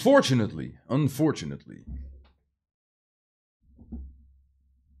 Unfortunately. Unfortunately.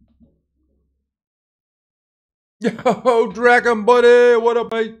 Yo, Dragon buddy. What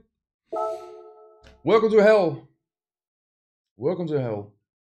up, mate? Welcome to hell. Welcome to hell.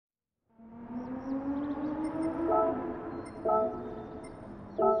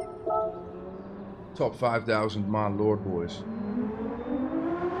 Top 5,000, my lord, boys.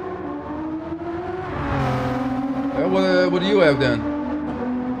 What do you have then?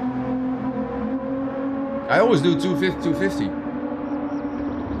 I always do 250, 250.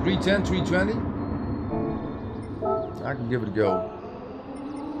 310, 320. I can give it a go.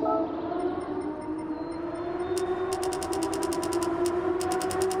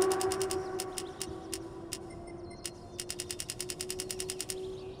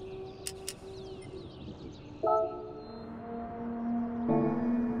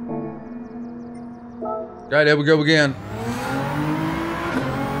 Alright, there we go again.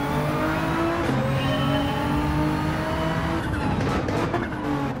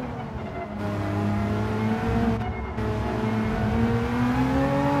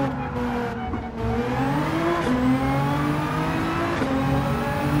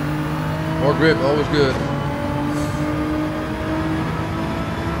 More grip, always good.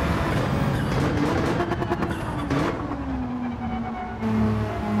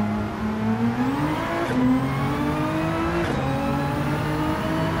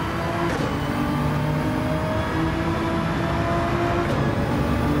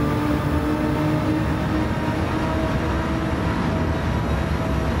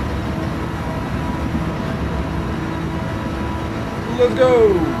 Let's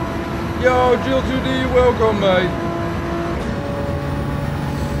go! Yo, Jill 2D, welcome, mate.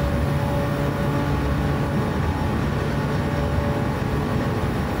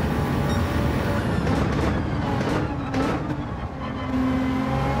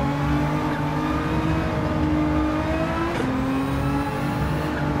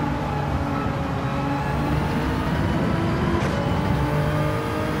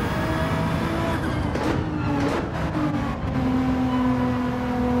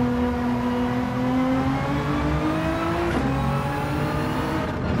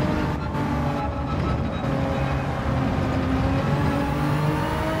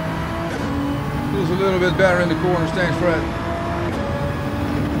 A little bit better in the corners, thanks Fred.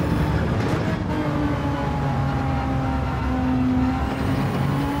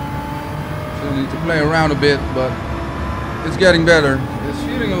 Still need to play around a bit, but it's getting better. It's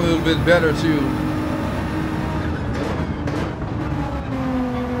feeling a little bit better too.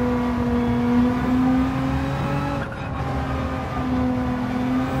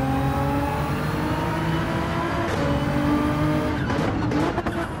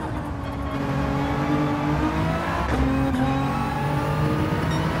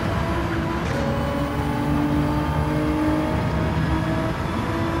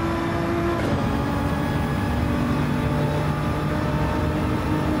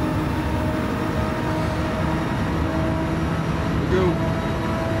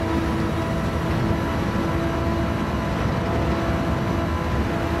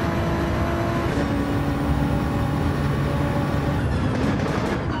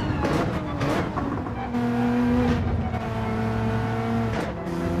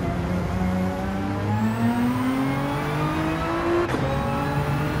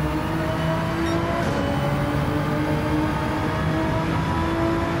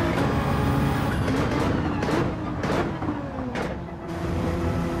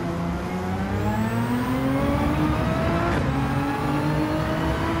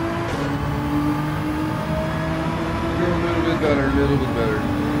 A little bit better.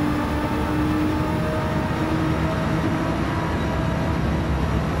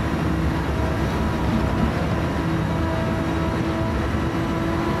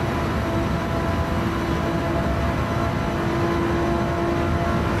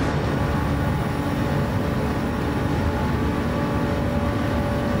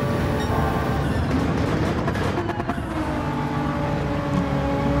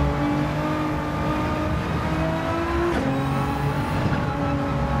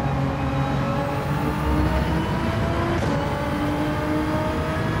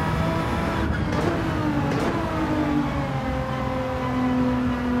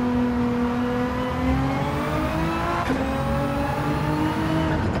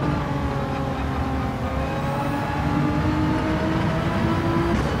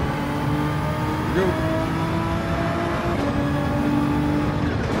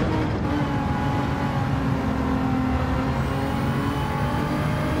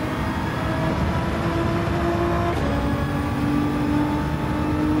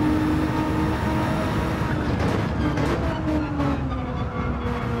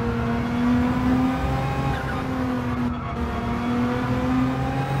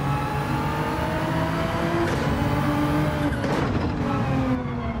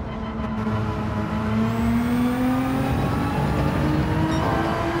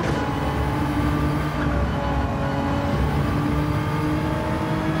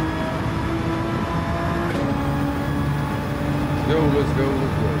 let's go,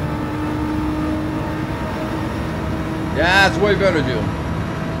 let's go. Yeah, it's way better, Jill.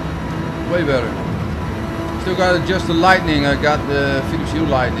 Way better. Still got to adjust the lighting. I got the Philips Hue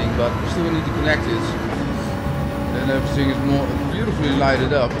lighting, but still need to connect it. Then everything is more beautifully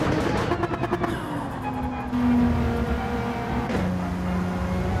lighted up.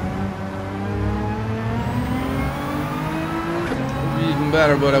 Would be even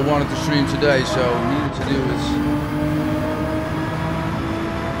better, but I wanted to stream today, so needed to do it.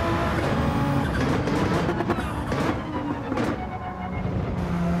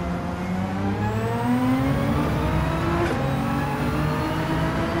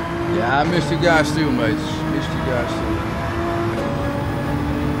 I missed you guys too, mates. Missed you guys too.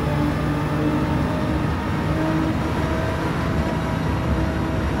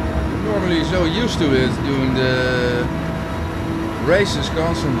 I'm normally so used to it, doing the races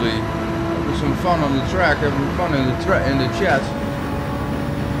constantly. Having some fun on the track, having fun in the chat.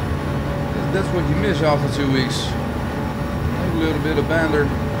 That's what you miss after 2 weeks. A little bit of banter.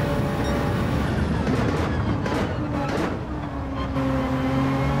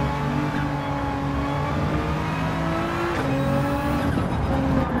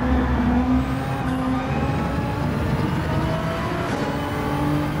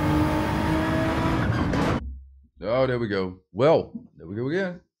 Oh, there we go. Well, there we go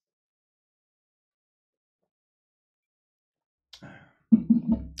again.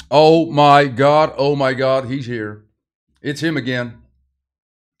 Oh my God, he's here. It's him again.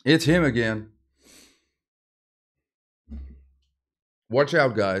 It's him again. Watch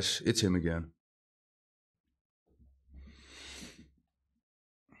out, guys. It's him again.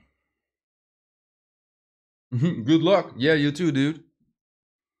 Good luck. Yeah, you too, dude.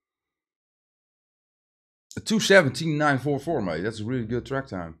 A 2:17.944, mate. That's a really good track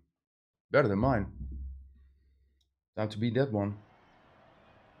time. Better than mine. Time to beat that one.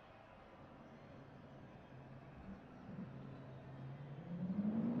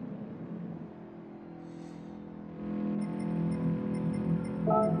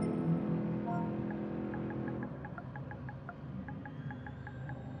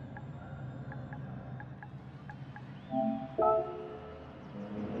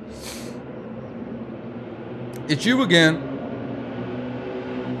 It's you again.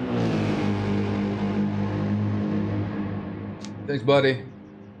 Thanks, buddy.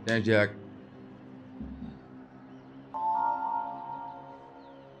 Thanks, Jack.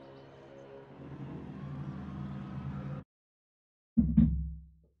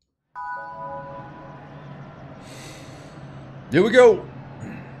 There we go.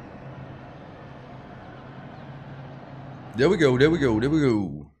 There we go, there we go, there we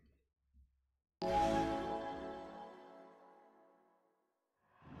go.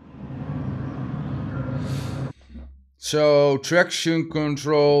 So, traction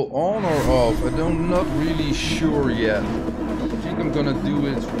control on or off? I'm not really sure yet. I think I'm gonna do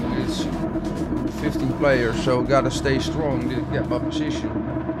it with 15 players, so gotta stay strong to get my position.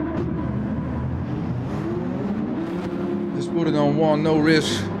 Just put it on one, no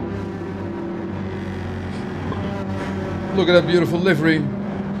risk. Look at that beautiful livery.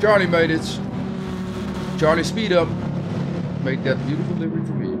 Charlie made it. Charlie, speed up. Made that beautiful livery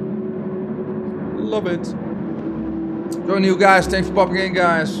for me. Love it. So new guys, thanks for popping in,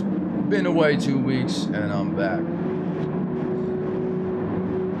 guys. Been away 2 weeks and I'm back.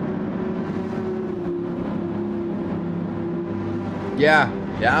 Yeah,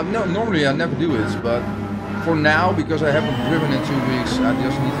 normally I never do it, but for now, because I haven't driven in 2 weeks, I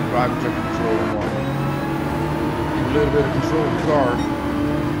just need to drive a traction control on one. Give a little bit of control of the car.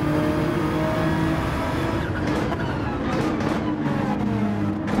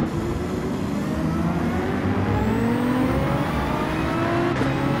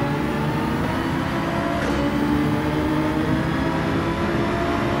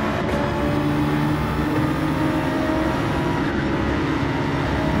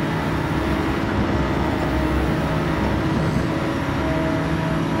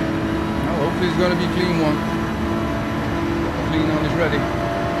 Gonna be clean one. Clean one is ready.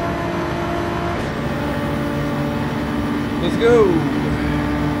 Let's go.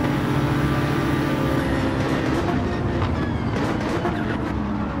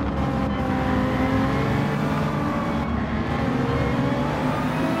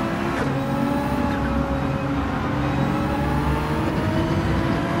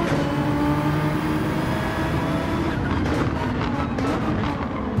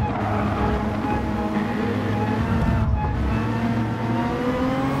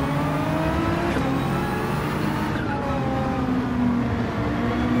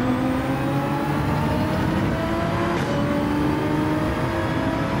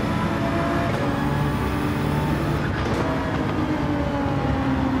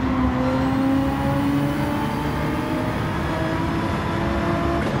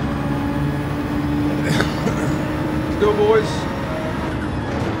 boys.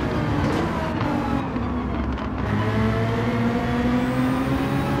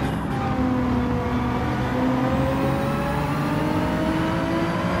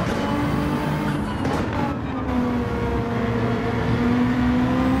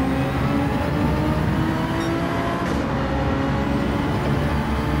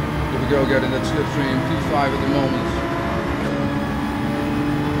 Go getting that slipstream P5 at the moment.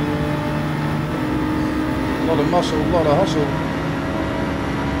 A lot of muscle, a lot of hustle.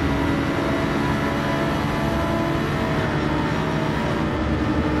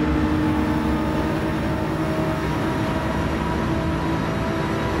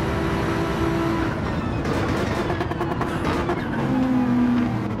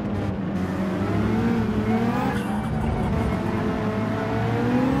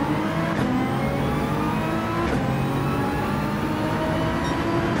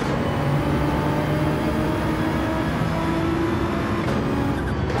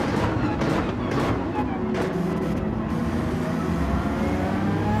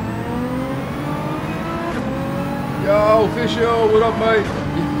 Yo, Fisho, what up, mate?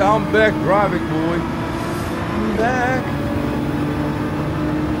 Yeah, I'm back driving, boy. I'm back.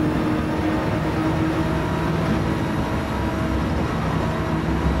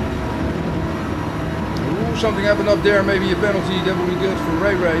 Ooh, something happened up there. Maybe a penalty. That would be good for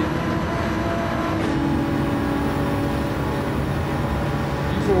Ray Ray.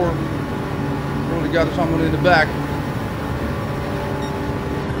 P4. Probably got someone in the back.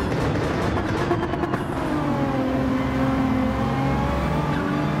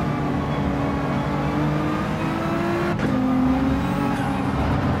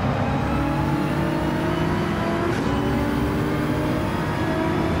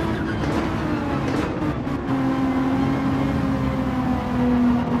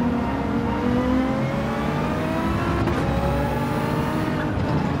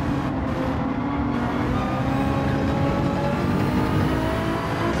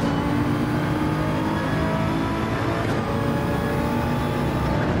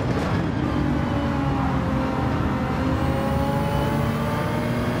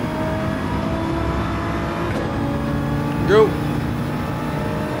 Go.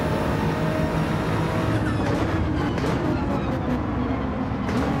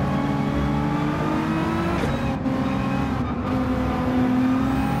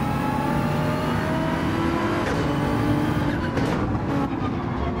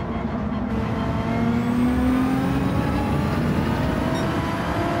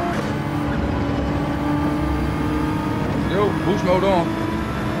 Yo, boost mode on.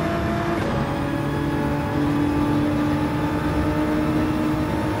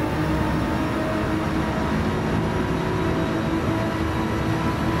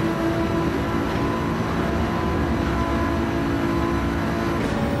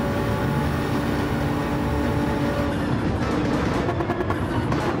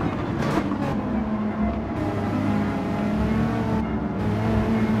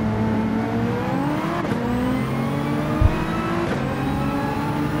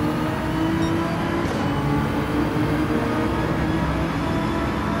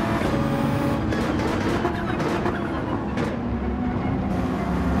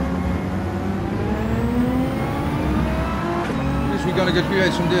 We're gonna get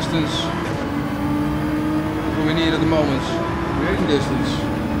create some distance. That's what we need at the moment. Creating distance.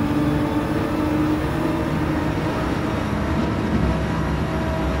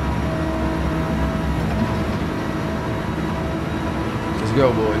 Let's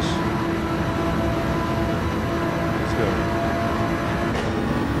go, boys. Let's go.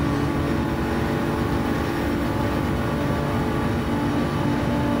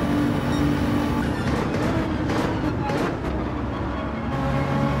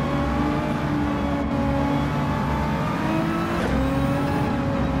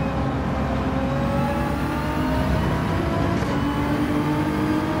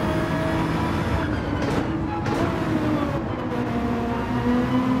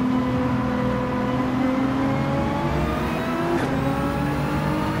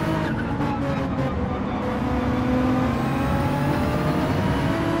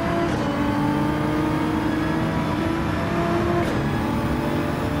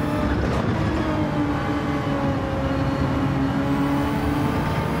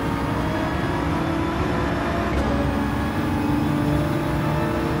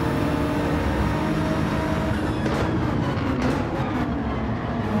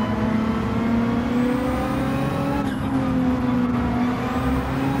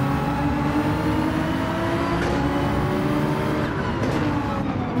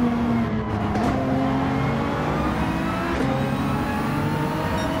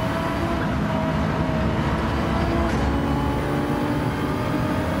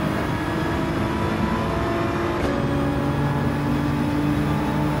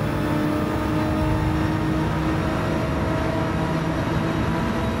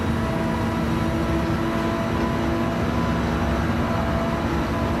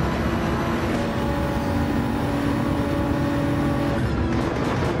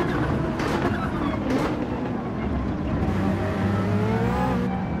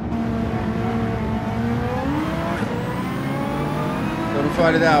 Gonna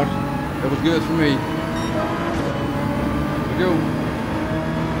fight it out. That was good for me. Here we go.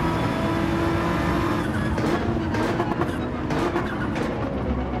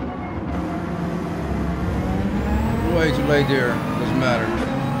 Way too late there. Doesn't matter.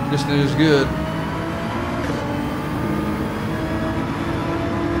 Distance is good.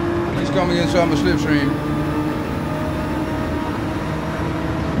 He's coming in some slipstream.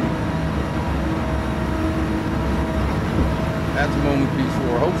 At the moment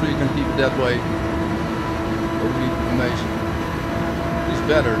P4. Hopefully you can keep it that way. That would be amazing. It's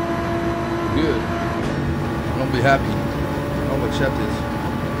better. Good. I'll be happy. I'll accept it.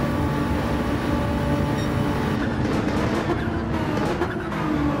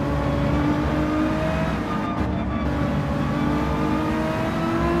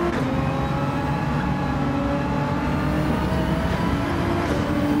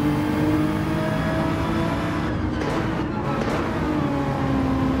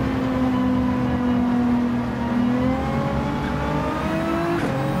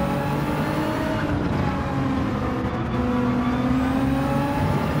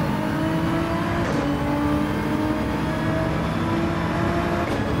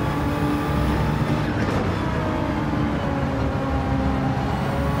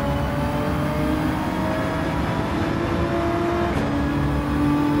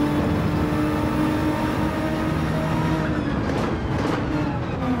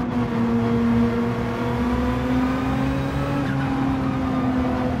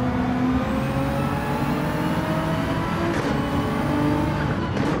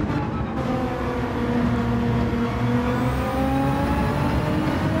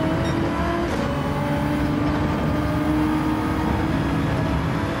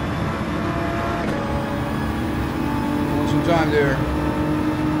 Time there.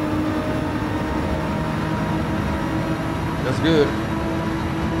 That's good.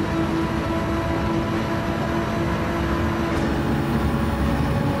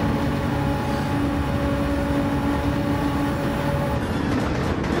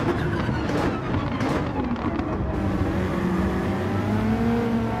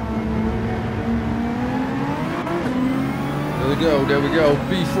 There we go.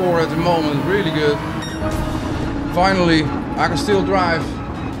 P4 at the moment, really good. Finally, I can still drive.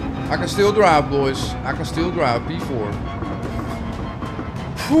 I can still drive, boys. I can still drive. P4.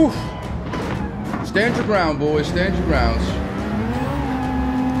 Whew. Stand your ground, boys. Stand your grounds.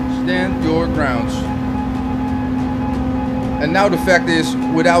 Stand your grounds. And now the fact is,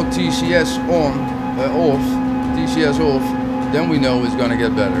 without TCS TCS off, then we know it's gonna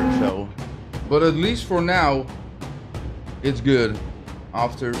get better. So, but at least for now, it's good.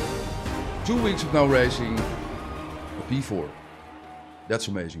 After 2 weeks of no racing, a P4. That's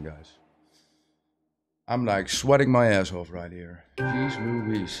amazing, guys. I'm like sweating my ass off right here. Jeez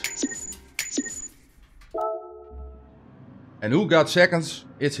Louise. And who got seconds?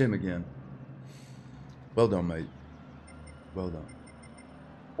 It's him again. Well done, mate. Well done.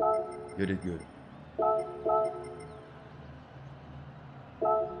 You did good.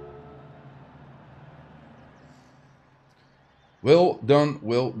 Well done,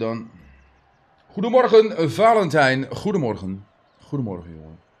 well done. Goedemorgen, Valentijn. Goedemorgen. Goedemorgen,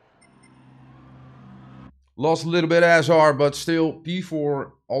 jongen. Lost a little bit SR, but still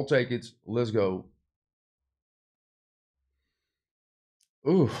P4. I'll take it. Let's go.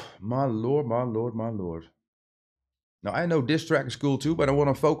 Ooh, my lord, my lord, my lord. Now I know this track is cool too, but I want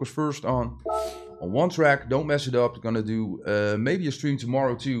to focus first on one track. Don't mess it up. I'm gonna do maybe a stream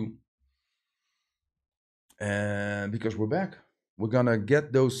tomorrow too. And because we're back, we're gonna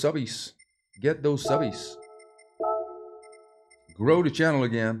get those subbies. Get those subbies. Grow the channel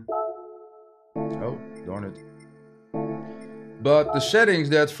again. Oh, darn it. But the settings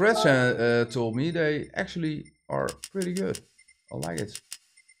that Fred told me, they actually are pretty good. I like it.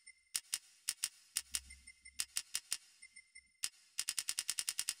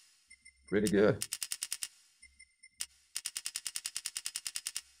 Pretty good.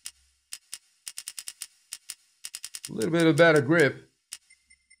 A little bit of better grip.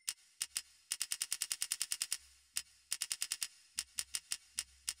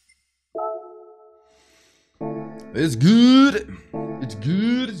 It's good. It's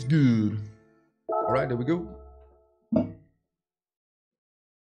good. It's good. All right, there we go.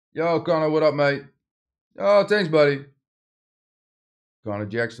 Yo, Connor, what up, mate? Oh, thanks, buddy. Connor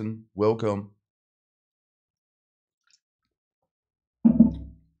Jackson, welcome.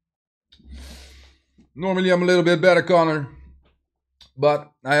 Normally I'm a little bit better, Connor,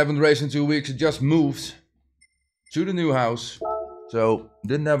 but I haven't raced in 2 weeks. I just moved to the new house, so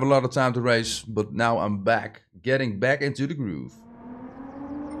didn't have a lot of time to race, but now I'm back, getting back into the groove.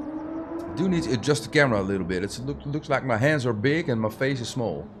 Do need to adjust the camera a little bit. It looks like my hands are big and my face is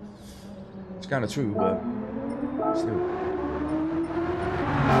small. It's kind of true, but still.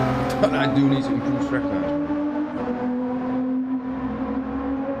 But I do need to improve track times.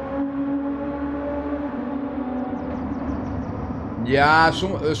 Ja,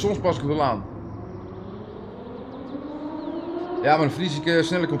 soms pas ik het wel aan. Ja, maar dan verlies ik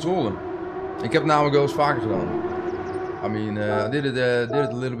snelle controle. Ik heb het namelijk wel eens vaker gedaan. I mean, I did it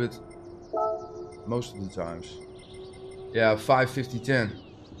a little bit most of the times. Yeah, 5-50-10.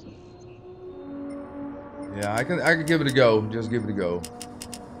 Yeah, I can give it a go. Just give it a go.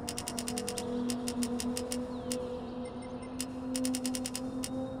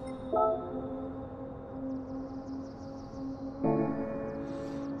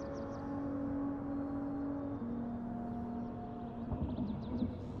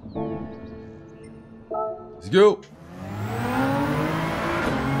 Let's go.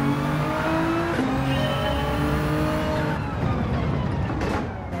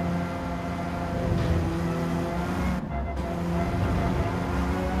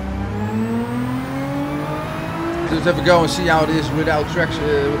 Just have a go and see how it is without tracks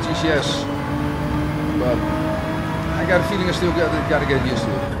with TCS. But I got a feeling I still gotta get used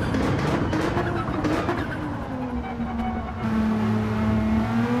to it.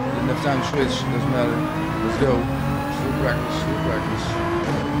 Didn't have time to switch, doesn't matter. Let's go. Still practice, still practice.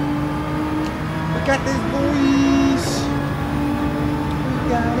 We got this, boys! We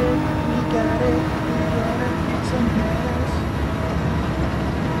got it, we got it, we got it. Some gas.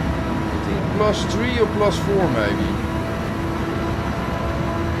 I think +3 or +4 maybe.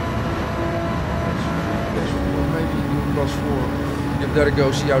 +4, maybe +4. Give that a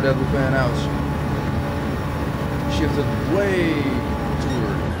go, see how that will pan out. Shifted way too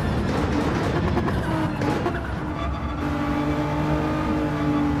early.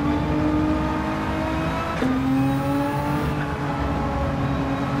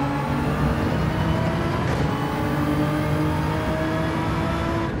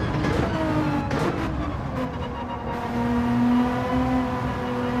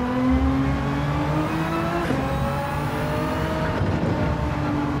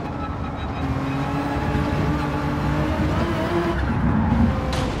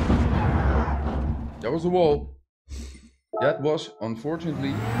 That was the wall. That was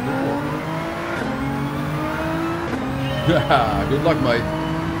unfortunately the wall. Good luck, mate.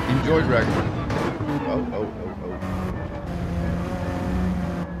 Enjoy dragging. Oh.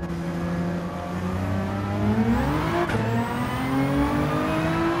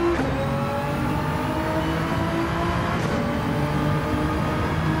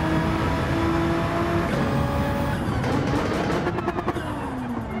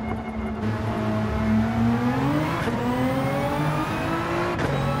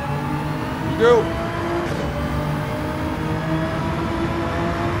 Go.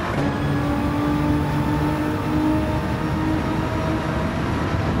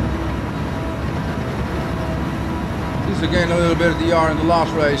 This again a little bit of DR in the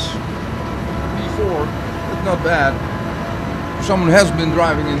last race. P4, that's not bad. Someone has been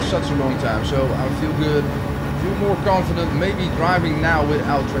driving in such a long time, so I feel good. Feel more confident, maybe driving now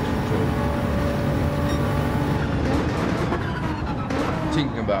without traction control.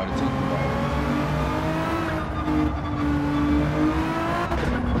 Thinking about it.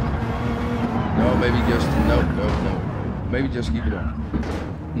 No, maybe just no. Maybe just keep it on.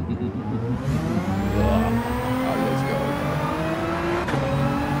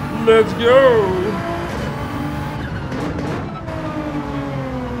 Let's go.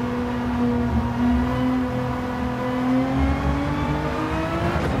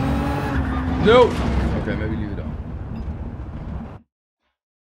 No. Okay, maybe leave it on.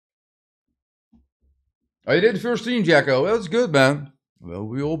 Oh, you did the first stream, Jacko. Well, that's good, man. Well,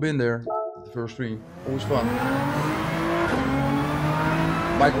 we all been there. The first stream, always fun.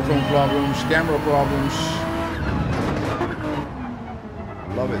 Microphone problems, camera problems.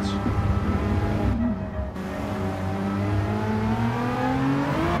 Love it.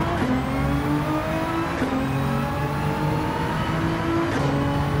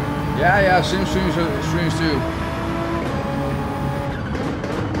 Yeah, sim streams too.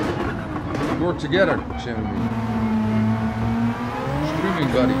 Work together, Sim and me.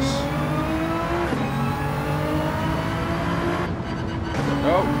 Streaming buddies.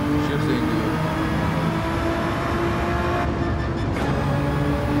 Oh, shifting dude.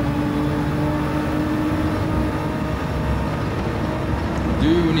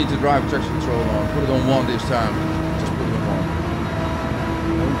 Do need to drive traction control on. Put it on 1 this time. Just put it on 1.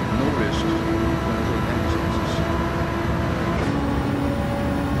 No risk. Don't take any chances.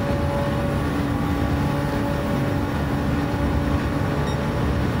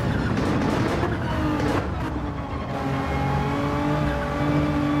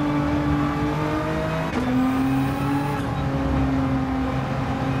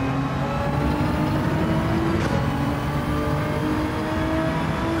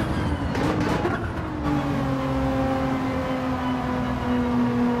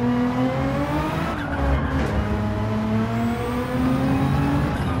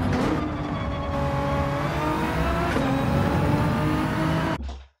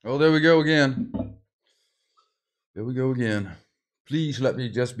 Oh, there we go again. There we go again. Please let me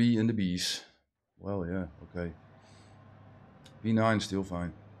just be in the bees. Well, yeah, okay. P9 still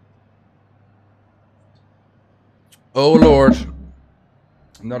fine. Oh Lord.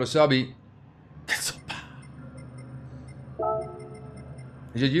 Another subby.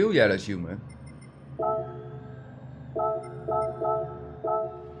 Is it you? Yeah, that's you, man.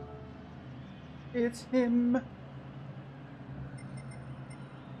 It's him.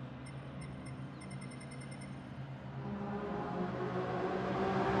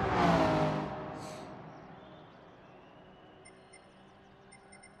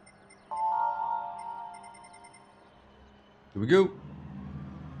 Here we go.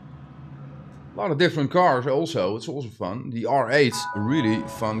 A lot of different cars also, it's also fun. The R8, a really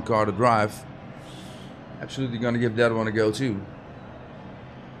fun car to drive. Absolutely gonna give that one a go too.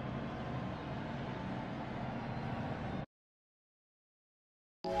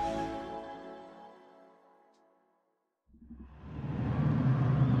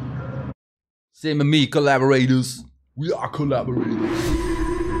 Same with me, collaborators. We are collaborators.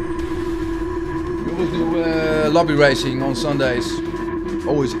 We always do lobby racing on Sundays.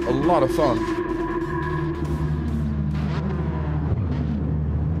 Always a lot of fun.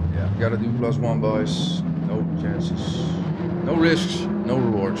 Yeah, gotta do +1, boys. No chances. No risks, no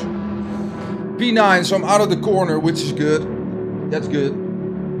rewards. P9, so I'm out of the corner, which is good. That's good.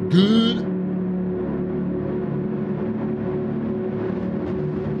 Good.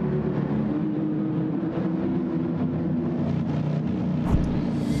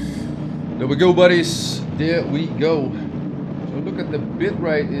 There we go, buddies. There we go. So look at the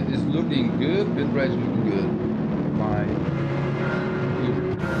bitrate. It is looking good. Bitrate is looking good. My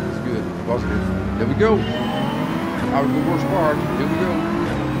computer. It's good. Positive. There we go. Out of the worst part. Here we go.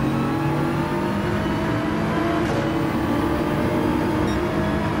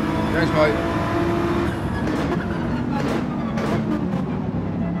 Thanks, mate.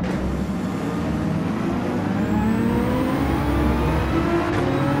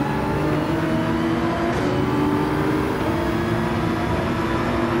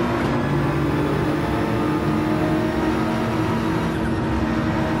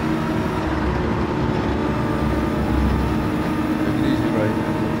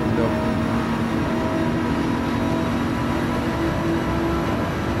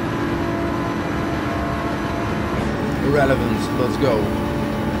 Irrelevance, let's go.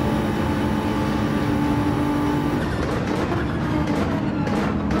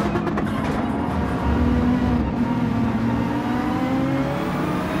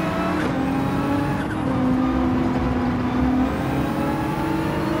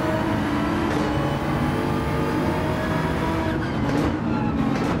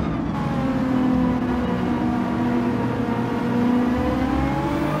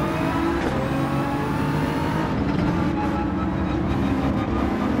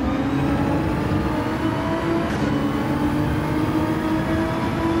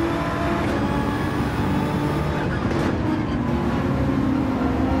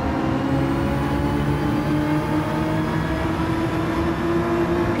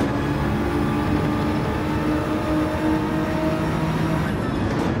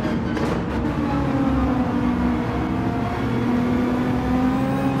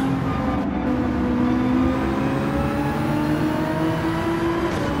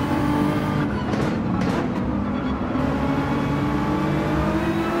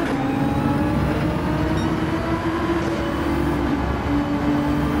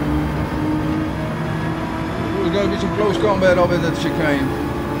 There's going to be some close combat up in that chicane.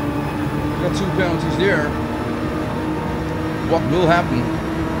 Got 2 penalties there. What will happen?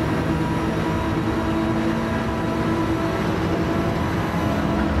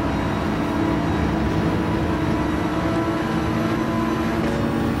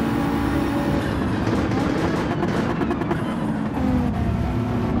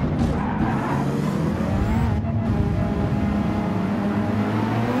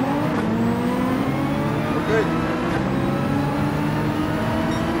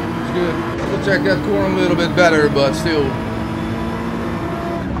 Check that corner a little bit better, but still.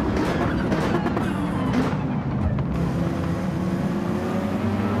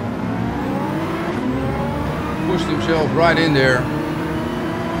 Pushed himself right in there.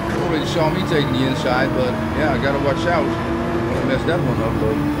 Already saw me taking the inside, but yeah, I gotta watch out. I'm gonna mess that one up,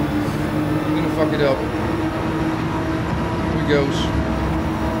 but I'm gonna fuck it up. Here he goes.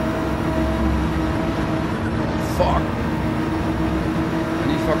 Fuck.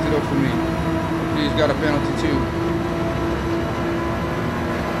 And he fucked it up for me. He's got a penalty too.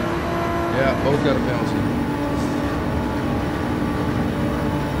 Yeah, both got a penalty.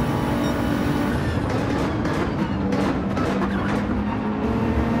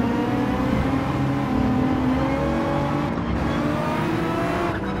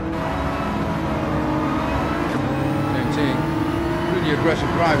 aggressive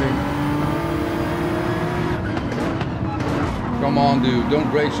driving. Come on, dude. Don't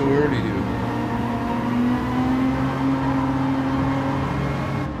brake so early, dude.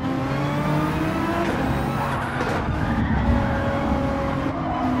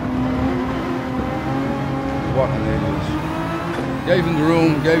 What an idiot. Gave him the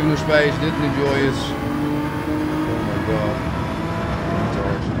room, gave him the space, didn't enjoy it. Oh my god.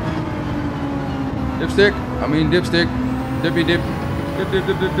 Dipstick. I mean dipstick. Dippy dip. Dip dip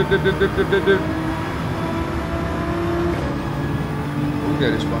dip dip dip dip dip dip dip dip. Okay,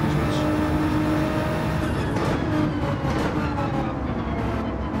 this punishments.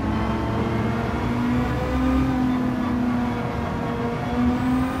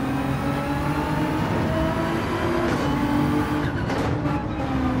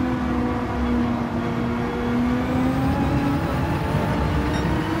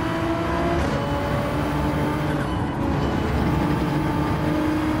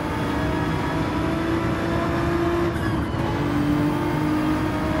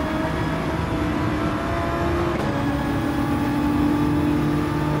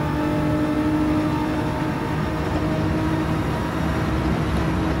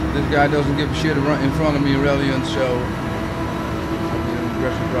 This guy doesn't give a shit in front of me, Aurelian, so I'll be an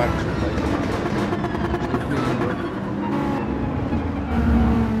aggressive driver.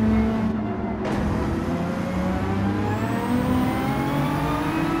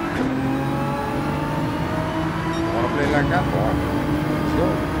 Want to play like that, boy? Let's go.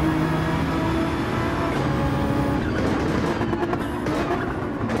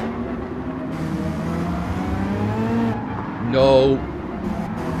 No.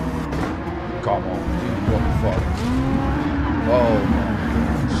 Come on, dude, what the fuck? Oh my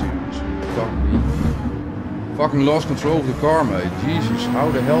god, seriously, fuck me. Fucking lost control of the car, mate. Jesus,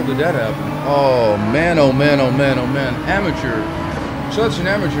 how the hell did that happen? Oh man, oh man, oh man, oh man. Amateur. Such an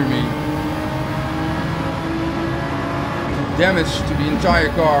amateur, me. Damage to the entire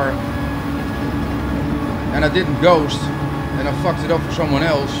car. And I didn't ghost. And I fucked it up for someone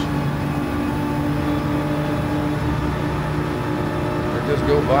else. Or just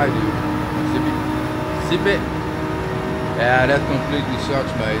go by, dude. Zip it. Yeah, that completely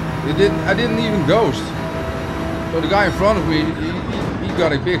sucks, mate. I didn't even ghost. So the guy in front of me, he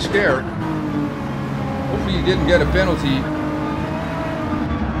got a big scare. Hopefully he didn't get a penalty.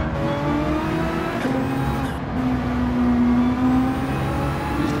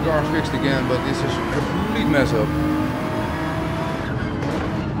 At least the car's fixed again, but this is a complete mess up.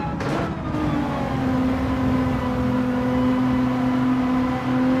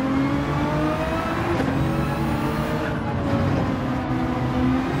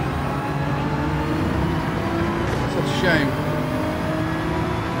 Shame.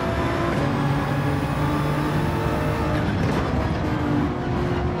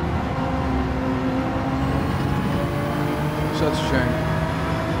 Such a shame.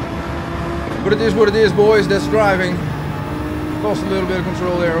 But it is what it is, boys. That's driving. Lost a little bit of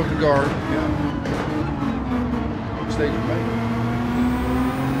control there of the car. Yeah. Mistake made.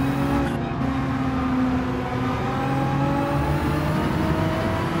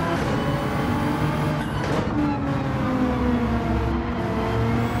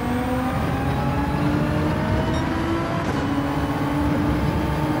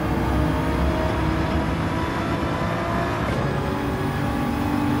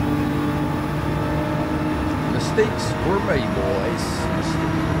 Mistakes were made, boys.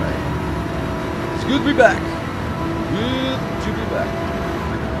 Mistakes were made. It's good to be back. Good to be back.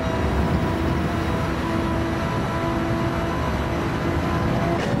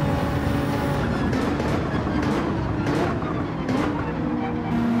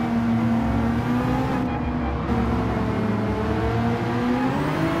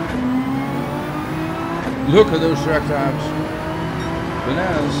 Look at those track times.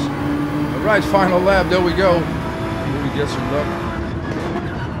 Bananas. Alright, final lap, there we go. Maybe get some luck.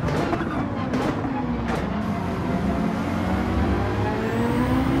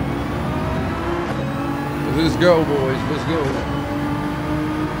 Let's go, boys, let's go.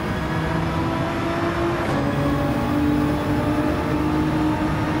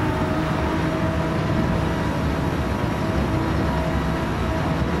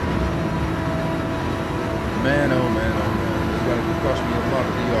 Man, oh man, oh man. It's gonna cost me a lot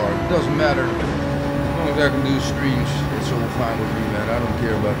of DR. It doesn't matter. As long as I can do streams, it's all fine with me, man. I don't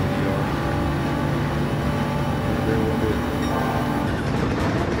care about the DR. They will do it.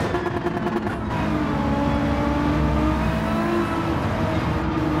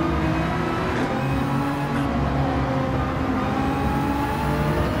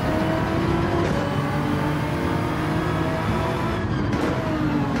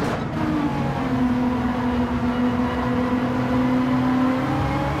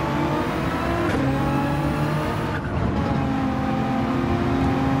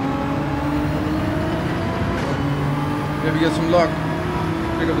 Maybe get some luck.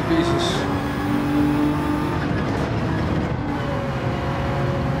 Pick up the pieces.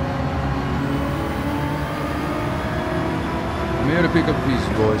 I'm here to pick up the pieces,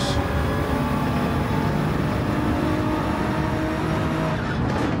 boys.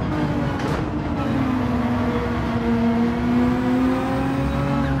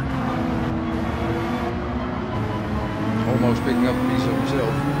 Almost picking up a piece of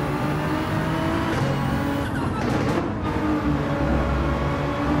himself.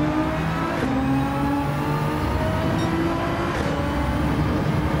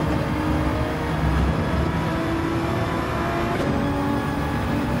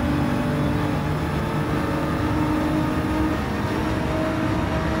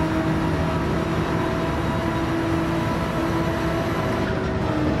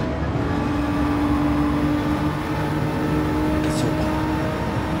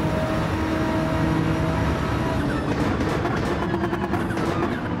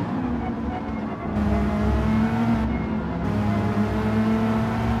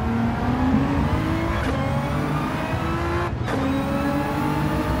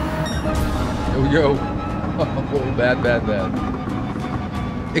 Yo, oh, bad.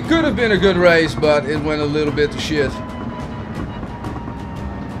 It could have been a good race, but it went a little bit to shit.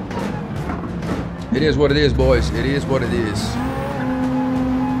 It is what it is, boys. It is what it is.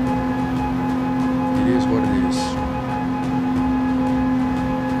 It is what it is.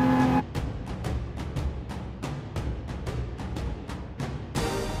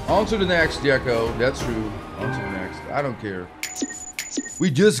 On to the next, Jacko. That's true. On to the next. I don't care. We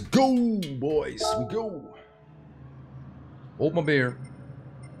just go, boys. We go. Hold my beer.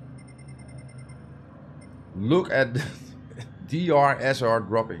 Look at the DRSR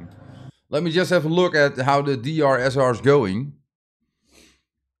dropping. Let me just have a look at how the DRSR is going.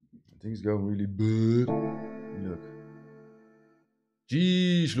 I think it's going really bad. Look.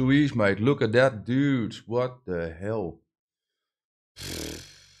 Jeez Louise, mate. Look at that, dude. What the hell? Fuck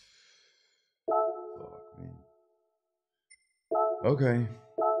me. Okay.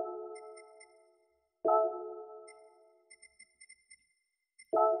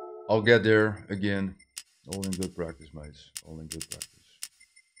 I'll get there again. All in good practice, mates. All in good practice.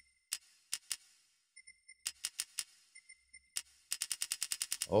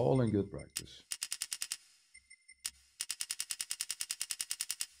 All in good practice.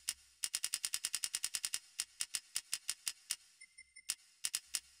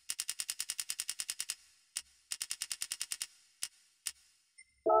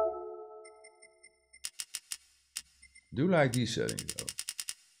 Do like these settings though.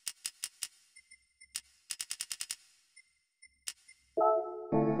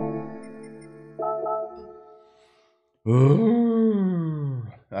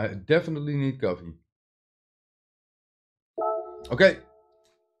 I definitely need coffee. Okay,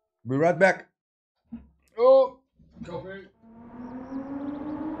 be right back. Oh, coffee.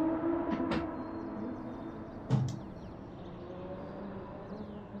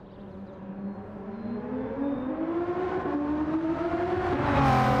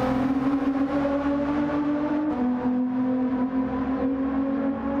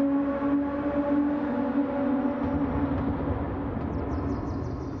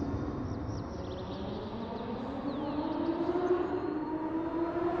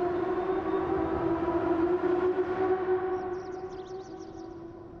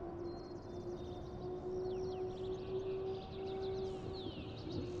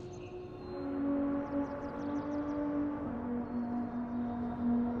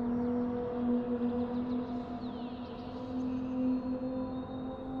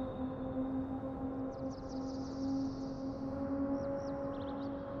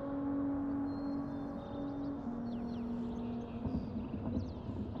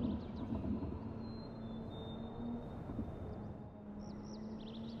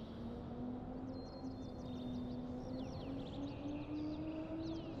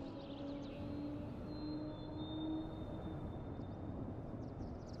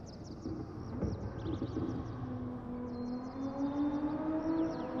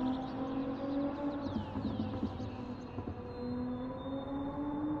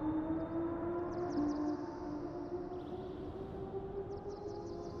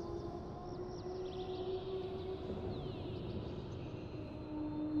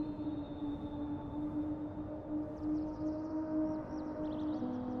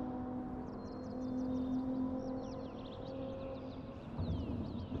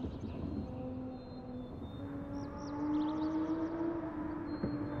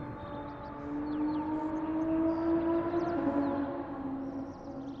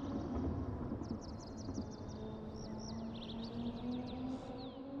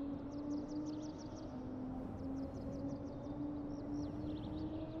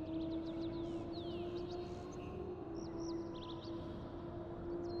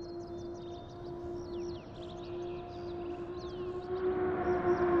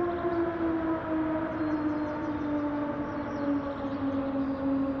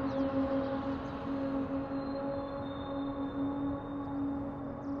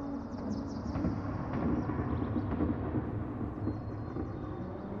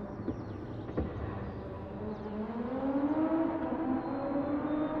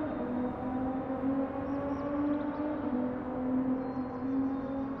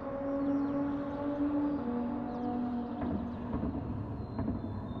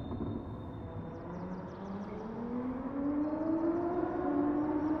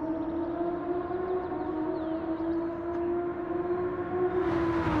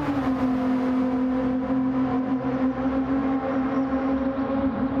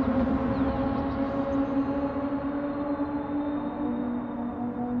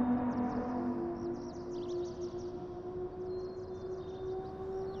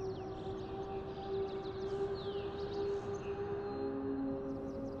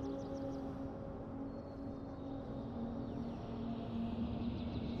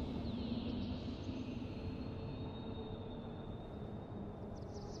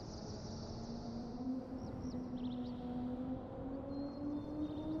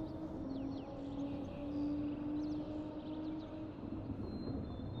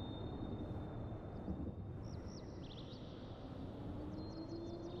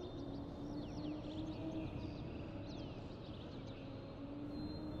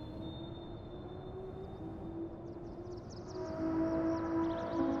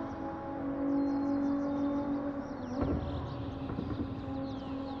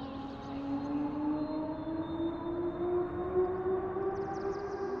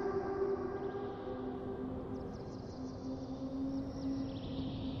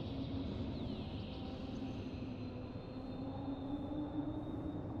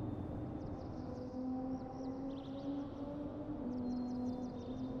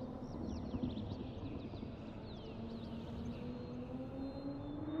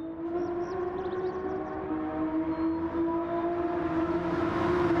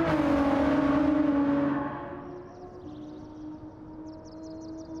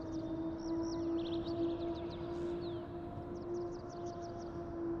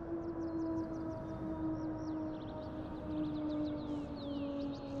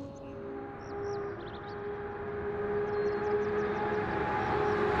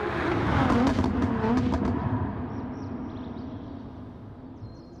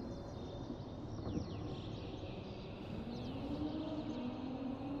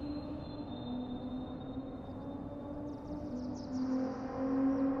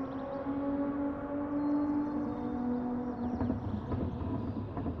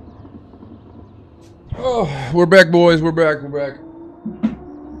 Oh, we're back, boys. We're back. We're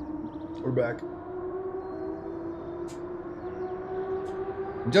back.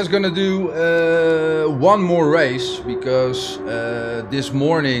 I'm just gonna do one more race because this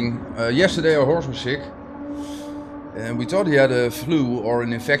morning, yesterday our horse was sick. And we thought he had a flu or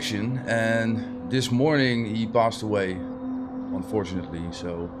an infection. And this morning he passed away, unfortunately.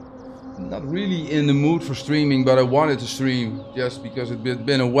 So, I'm not really in the mood for streaming, but I wanted to stream just because it's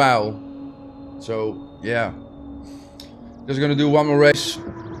been a while. So, yeah. Just gonna do one more race.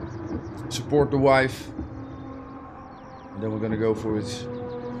 Support the wife. And then we're gonna go for it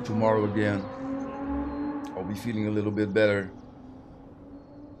tomorrow again. I'll be feeling a little bit better.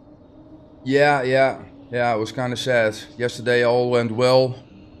 Yeah, it was kind of sad. Yesterday all went well.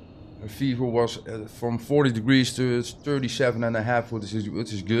 Her fever was from 40 degrees to 37.5, which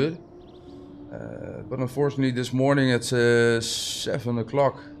is good. But unfortunately this morning at 7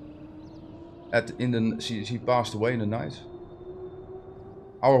 o'clock, she passed away in the night.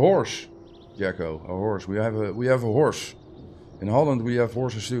 Our horse, Jacko, our horse. We have a horse. In Holland we have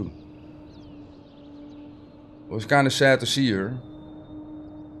horses too. It was kind of sad to see her.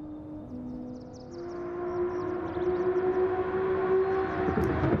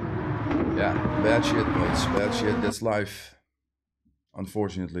 Yeah, bad shit, mates. Bad shit. That's life.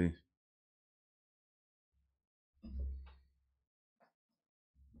 Unfortunately.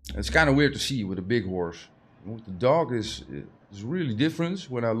 It's kind of weird to see with a big horse. With the dog is really different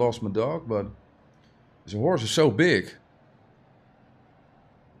when I lost my dog, but the horse is so big.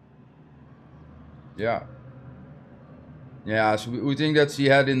 Yeah. Yeah, so we think that she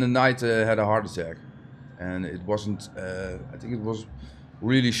had in the night had a heart attack. And it wasn't, I think it was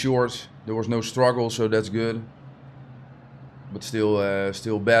really short. There was no struggle, so that's good. But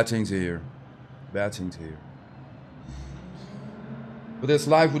still bad things here. Bad things here. But that's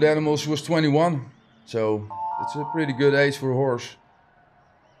life with animals. She was 21. So it's a pretty good age for a horse.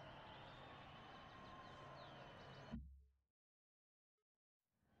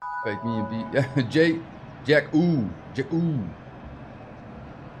 Fake me and Pete. Yeah, Jack ooh.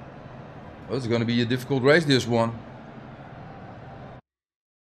 Well, it's gonna be a difficult race, this one.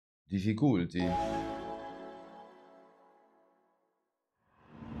 Difficulty.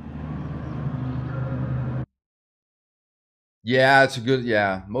 Yeah, it's a good,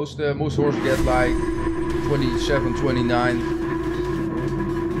 yeah. Most horses get like 27, 29.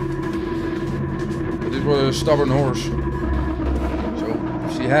 But this was a stubborn horse. So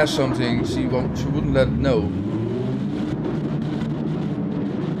if she has something, she wouldn't let it know.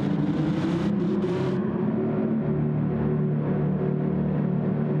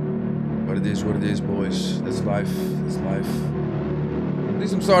 But it is what it is, boys. That's life. That's life. At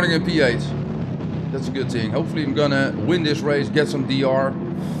least I'm starting in P8. That's a good thing. Hopefully I'm gonna win this race, get some DR.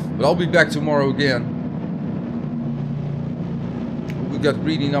 But I'll be back tomorrow again. We got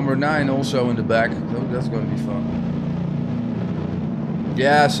greedy number 9 also in the back. So that's gonna be fun.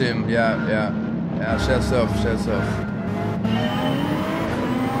 Yeah, Sim. Yeah, sad stuff.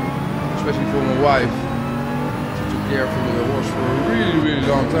 Especially for my wife. She took care of the horse for a really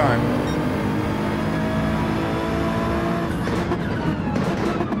long time.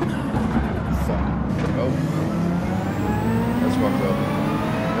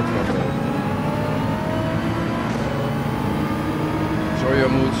 Sorry,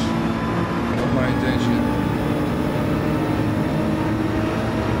 Moeds. Not my intention.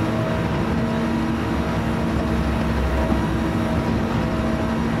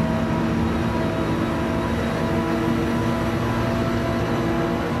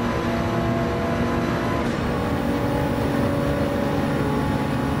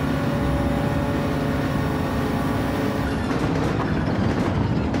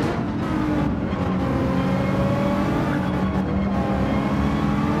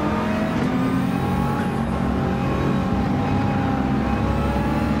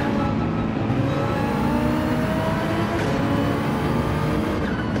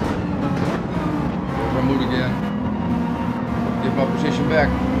 Back.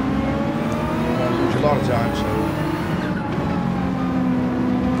 I don't want to lose a lot of time, so.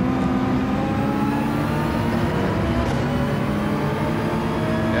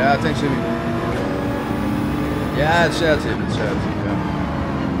 Yeah, thanks, Jimmy. Yeah, it's sad, Tim. It's sad.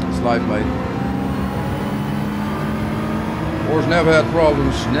 Yeah. It's life, mate. Horse never had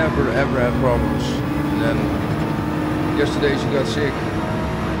problems. Never, ever had problems. And then yesterday she got sick.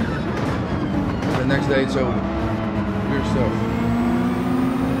 And the next day it's over. Weird stuff.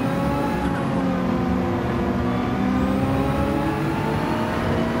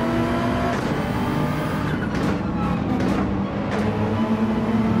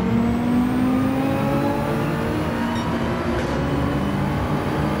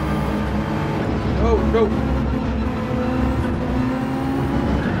 go.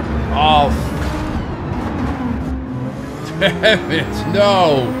 Oh, damn it,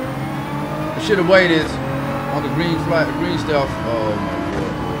 no. I should have waited on the green stuff. Oh my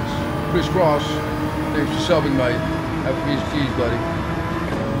lord, boys. Crisscross. Thanks for subbing, mate. Have a piece of cheese, buddy.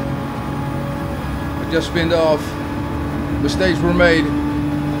 I just spinned off. Mistakes were made.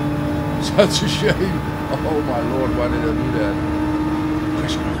 Such a shame. Oh my lord, why did I do that?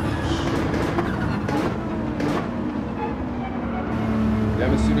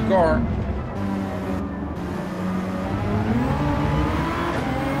 Damage to the car.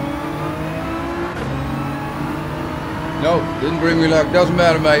 No, didn't bring me luck. Doesn't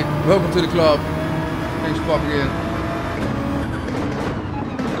matter, mate. Welcome to the club. Thanks for popping in.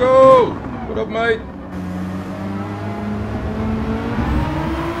 Go! What up, mate?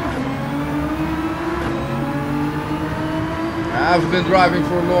 I've been driving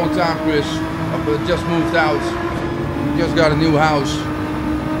for a long time, Chris. I've just moved out. We just got a new house.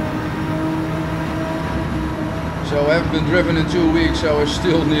 So I haven't been driven in 2 weeks, so I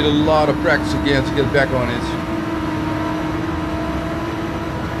still need a lot of practice again to get back on it.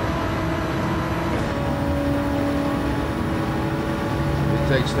 It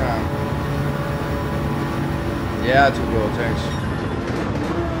takes time. Yeah, it will, thanks.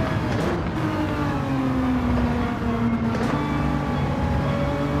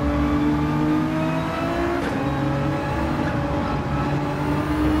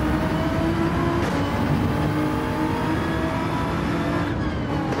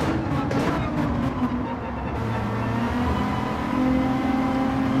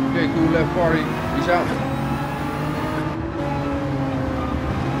 Left party, he's out.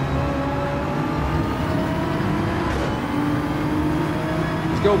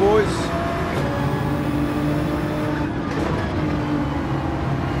 Let's go, boys.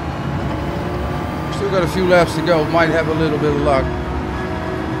 Still got a few laps to go. Might have a little bit of luck.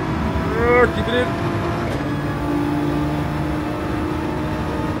 Keep it in.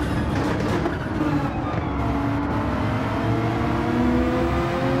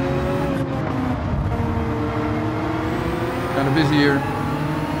 Busy here.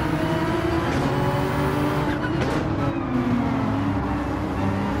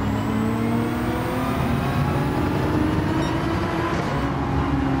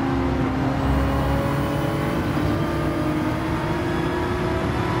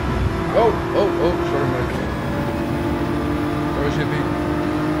 Oh, sorry, mate. Sorry, Shippy.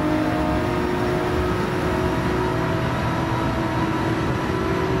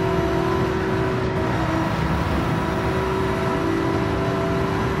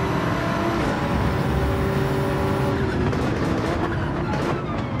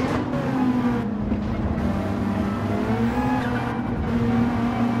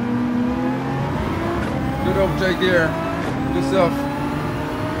 Overtake there. Good stuff.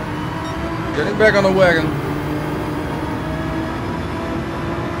 Getting back on the wagon.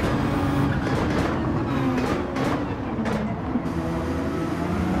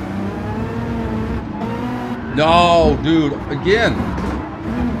 No, dude, again.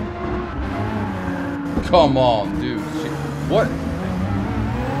 Come on, dude. What?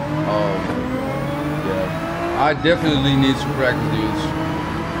 Oh, yeah. I definitely need some practice, dudes.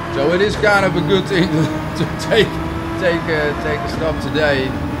 So it is kind of a good thing to take the stuff today.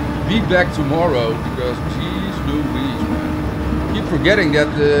 Be back tomorrow because geez Louise, man. Keep forgetting that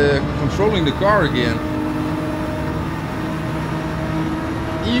controlling the car again.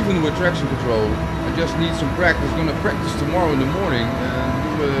 Even with traction control, I just need some practice. I'm gonna practice tomorrow in the morning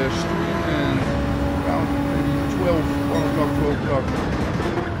and do a stream and around maybe 1 o'clock, 12 o'clock.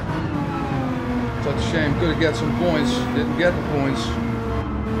 Such a shame. Could have get some points. Didn't get the points.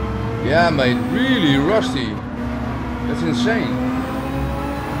 Yeah, mate, really rusty. That's insane.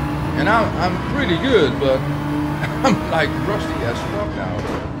 And I'm pretty good, but I'm like rusty as fuck now.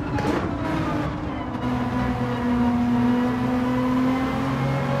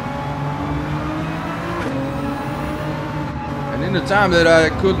 And in the time that I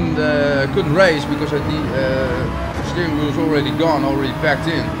couldn't race because the steering wheel was already gone, already packed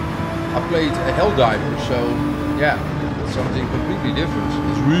in, I played a Helldiver. So yeah. Something completely different.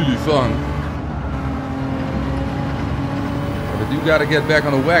 It's really fun. But I do gotta get back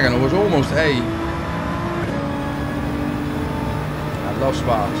on the wagon. I was almost A. I love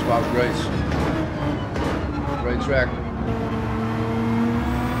Spa. Spa's great. Great track.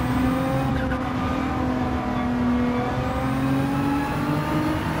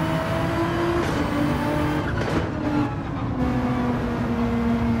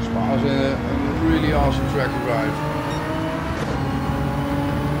 Spa's a really awesome track to ride.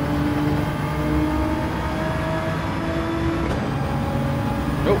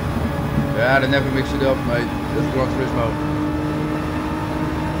 Nah, they never mix it up, mate. This is Gran Turismo.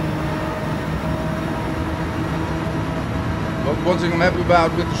 But one thing I'm happy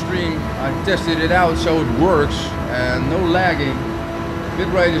about with the stream, I tested it out so it works and no lagging.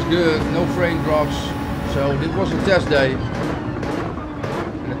 Bitrate is good, no frame drops. So it was a test day.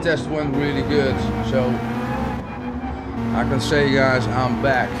 And the test went really good. So I can say, guys, I'm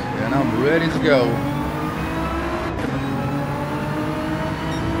back and I'm ready to go.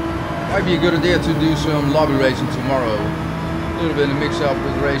 Might be a good idea to do some lobby racing tomorrow. A little bit of mix up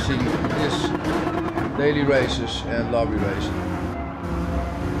with racing, this daily races and lobby racing.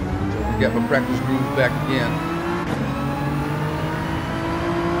 So I can get my practice groove back again.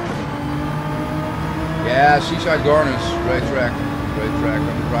 Yeah, Seaside Gardens, great track. Great track, I'm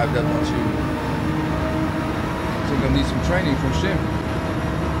gonna drive that one too. I think I need some training from Sim.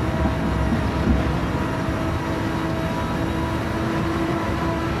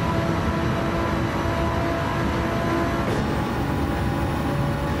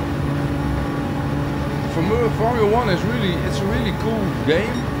 Formula 1 is it's a really cool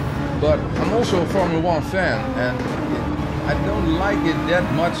game, but I'm also a Formula 1 fan and I don't like it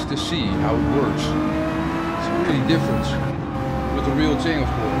that much to see how it works. It's really different with the real thing, of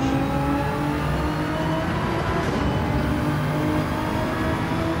course.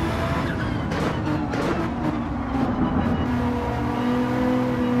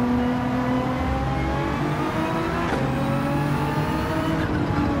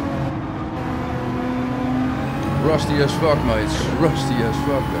 Rusty as fuck, mates. Rusty as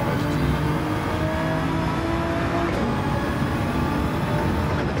fuck, guys.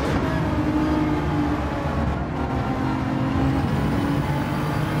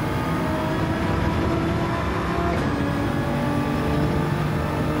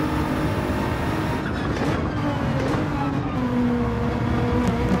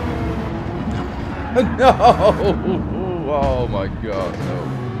 No! Oh my god, no.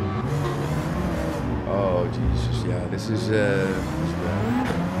 Oh Jesus, yeah, this is bad.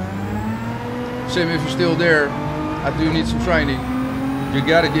 Sim, if you're still there, I do need some training. You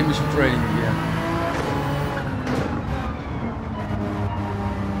gotta give me some training again.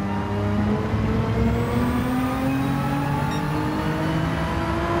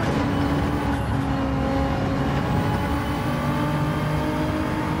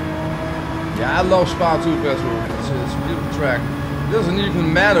 Yeah, I love Spa 2 Petrol. It's a beautiful track. It doesn't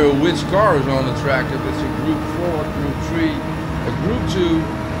even matter which car is on the track, if it's a Group 4, Group 3, a Group 2,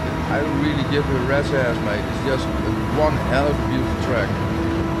 I don't really give a rat's ass, mate. It's just one hell of a beautiful track.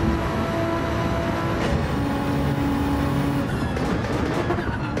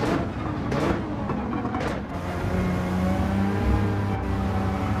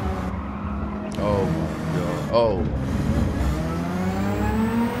 Oh my god, oh.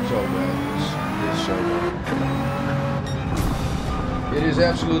 So bad, this is so bad. It is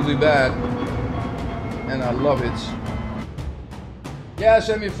absolutely bad, and I love it. Yeah,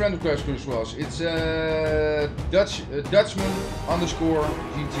 send me a friend request, Chris Ross. It's DutchMan underscore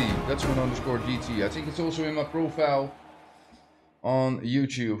GT. DutchMan underscore GT. I think it's also in my profile on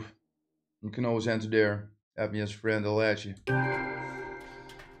YouTube. You can always enter there. Add me as a friend, I'll add you.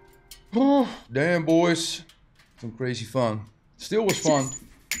 Oh, damn, boys. Some crazy fun. Still was fun.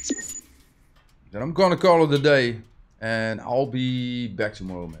 Then I'm gonna call it a day. And I'll be back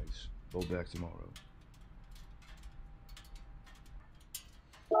tomorrow, mates. I'll be back tomorrow.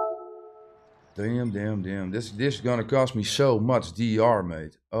 Damn. This is gonna cost me so much DR,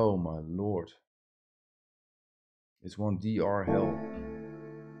 mate. Oh my lord. It's one DR hell.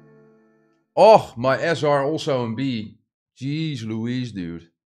 Oh, my SR also in B. Jeez Louise, dude.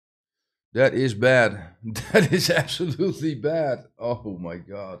 That is bad. That is absolutely bad. Oh my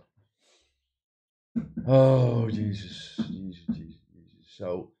god. Oh, Jesus.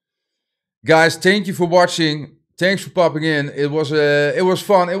 So, guys, thank you for watching. Thanks for popping in. It was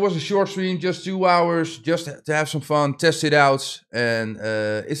fun. It was a short stream, just 2 hours, just to have some fun, test it out, and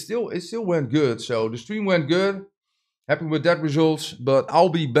it still went good. So the stream went good. Happy with that results. But I'll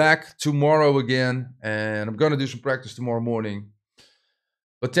be back tomorrow again, and I'm gonna do some practice tomorrow morning.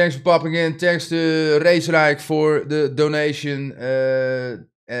 But thanks for popping in. Thanks to Racerijk for the donation.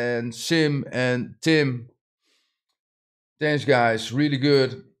 And Sim and Tim. Thanks, guys. Really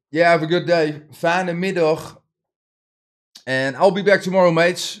good. Yeah, have a good day. Fijne middag. And I'll be back tomorrow,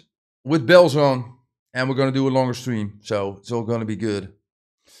 mates, with bells on. And we're going to do a longer stream. So it's all going to be good.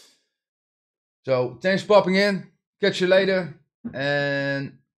 So thanks for popping in. Catch you later.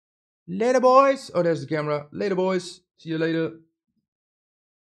 And later, boys. Oh, there's the camera. Later, boys. See you later.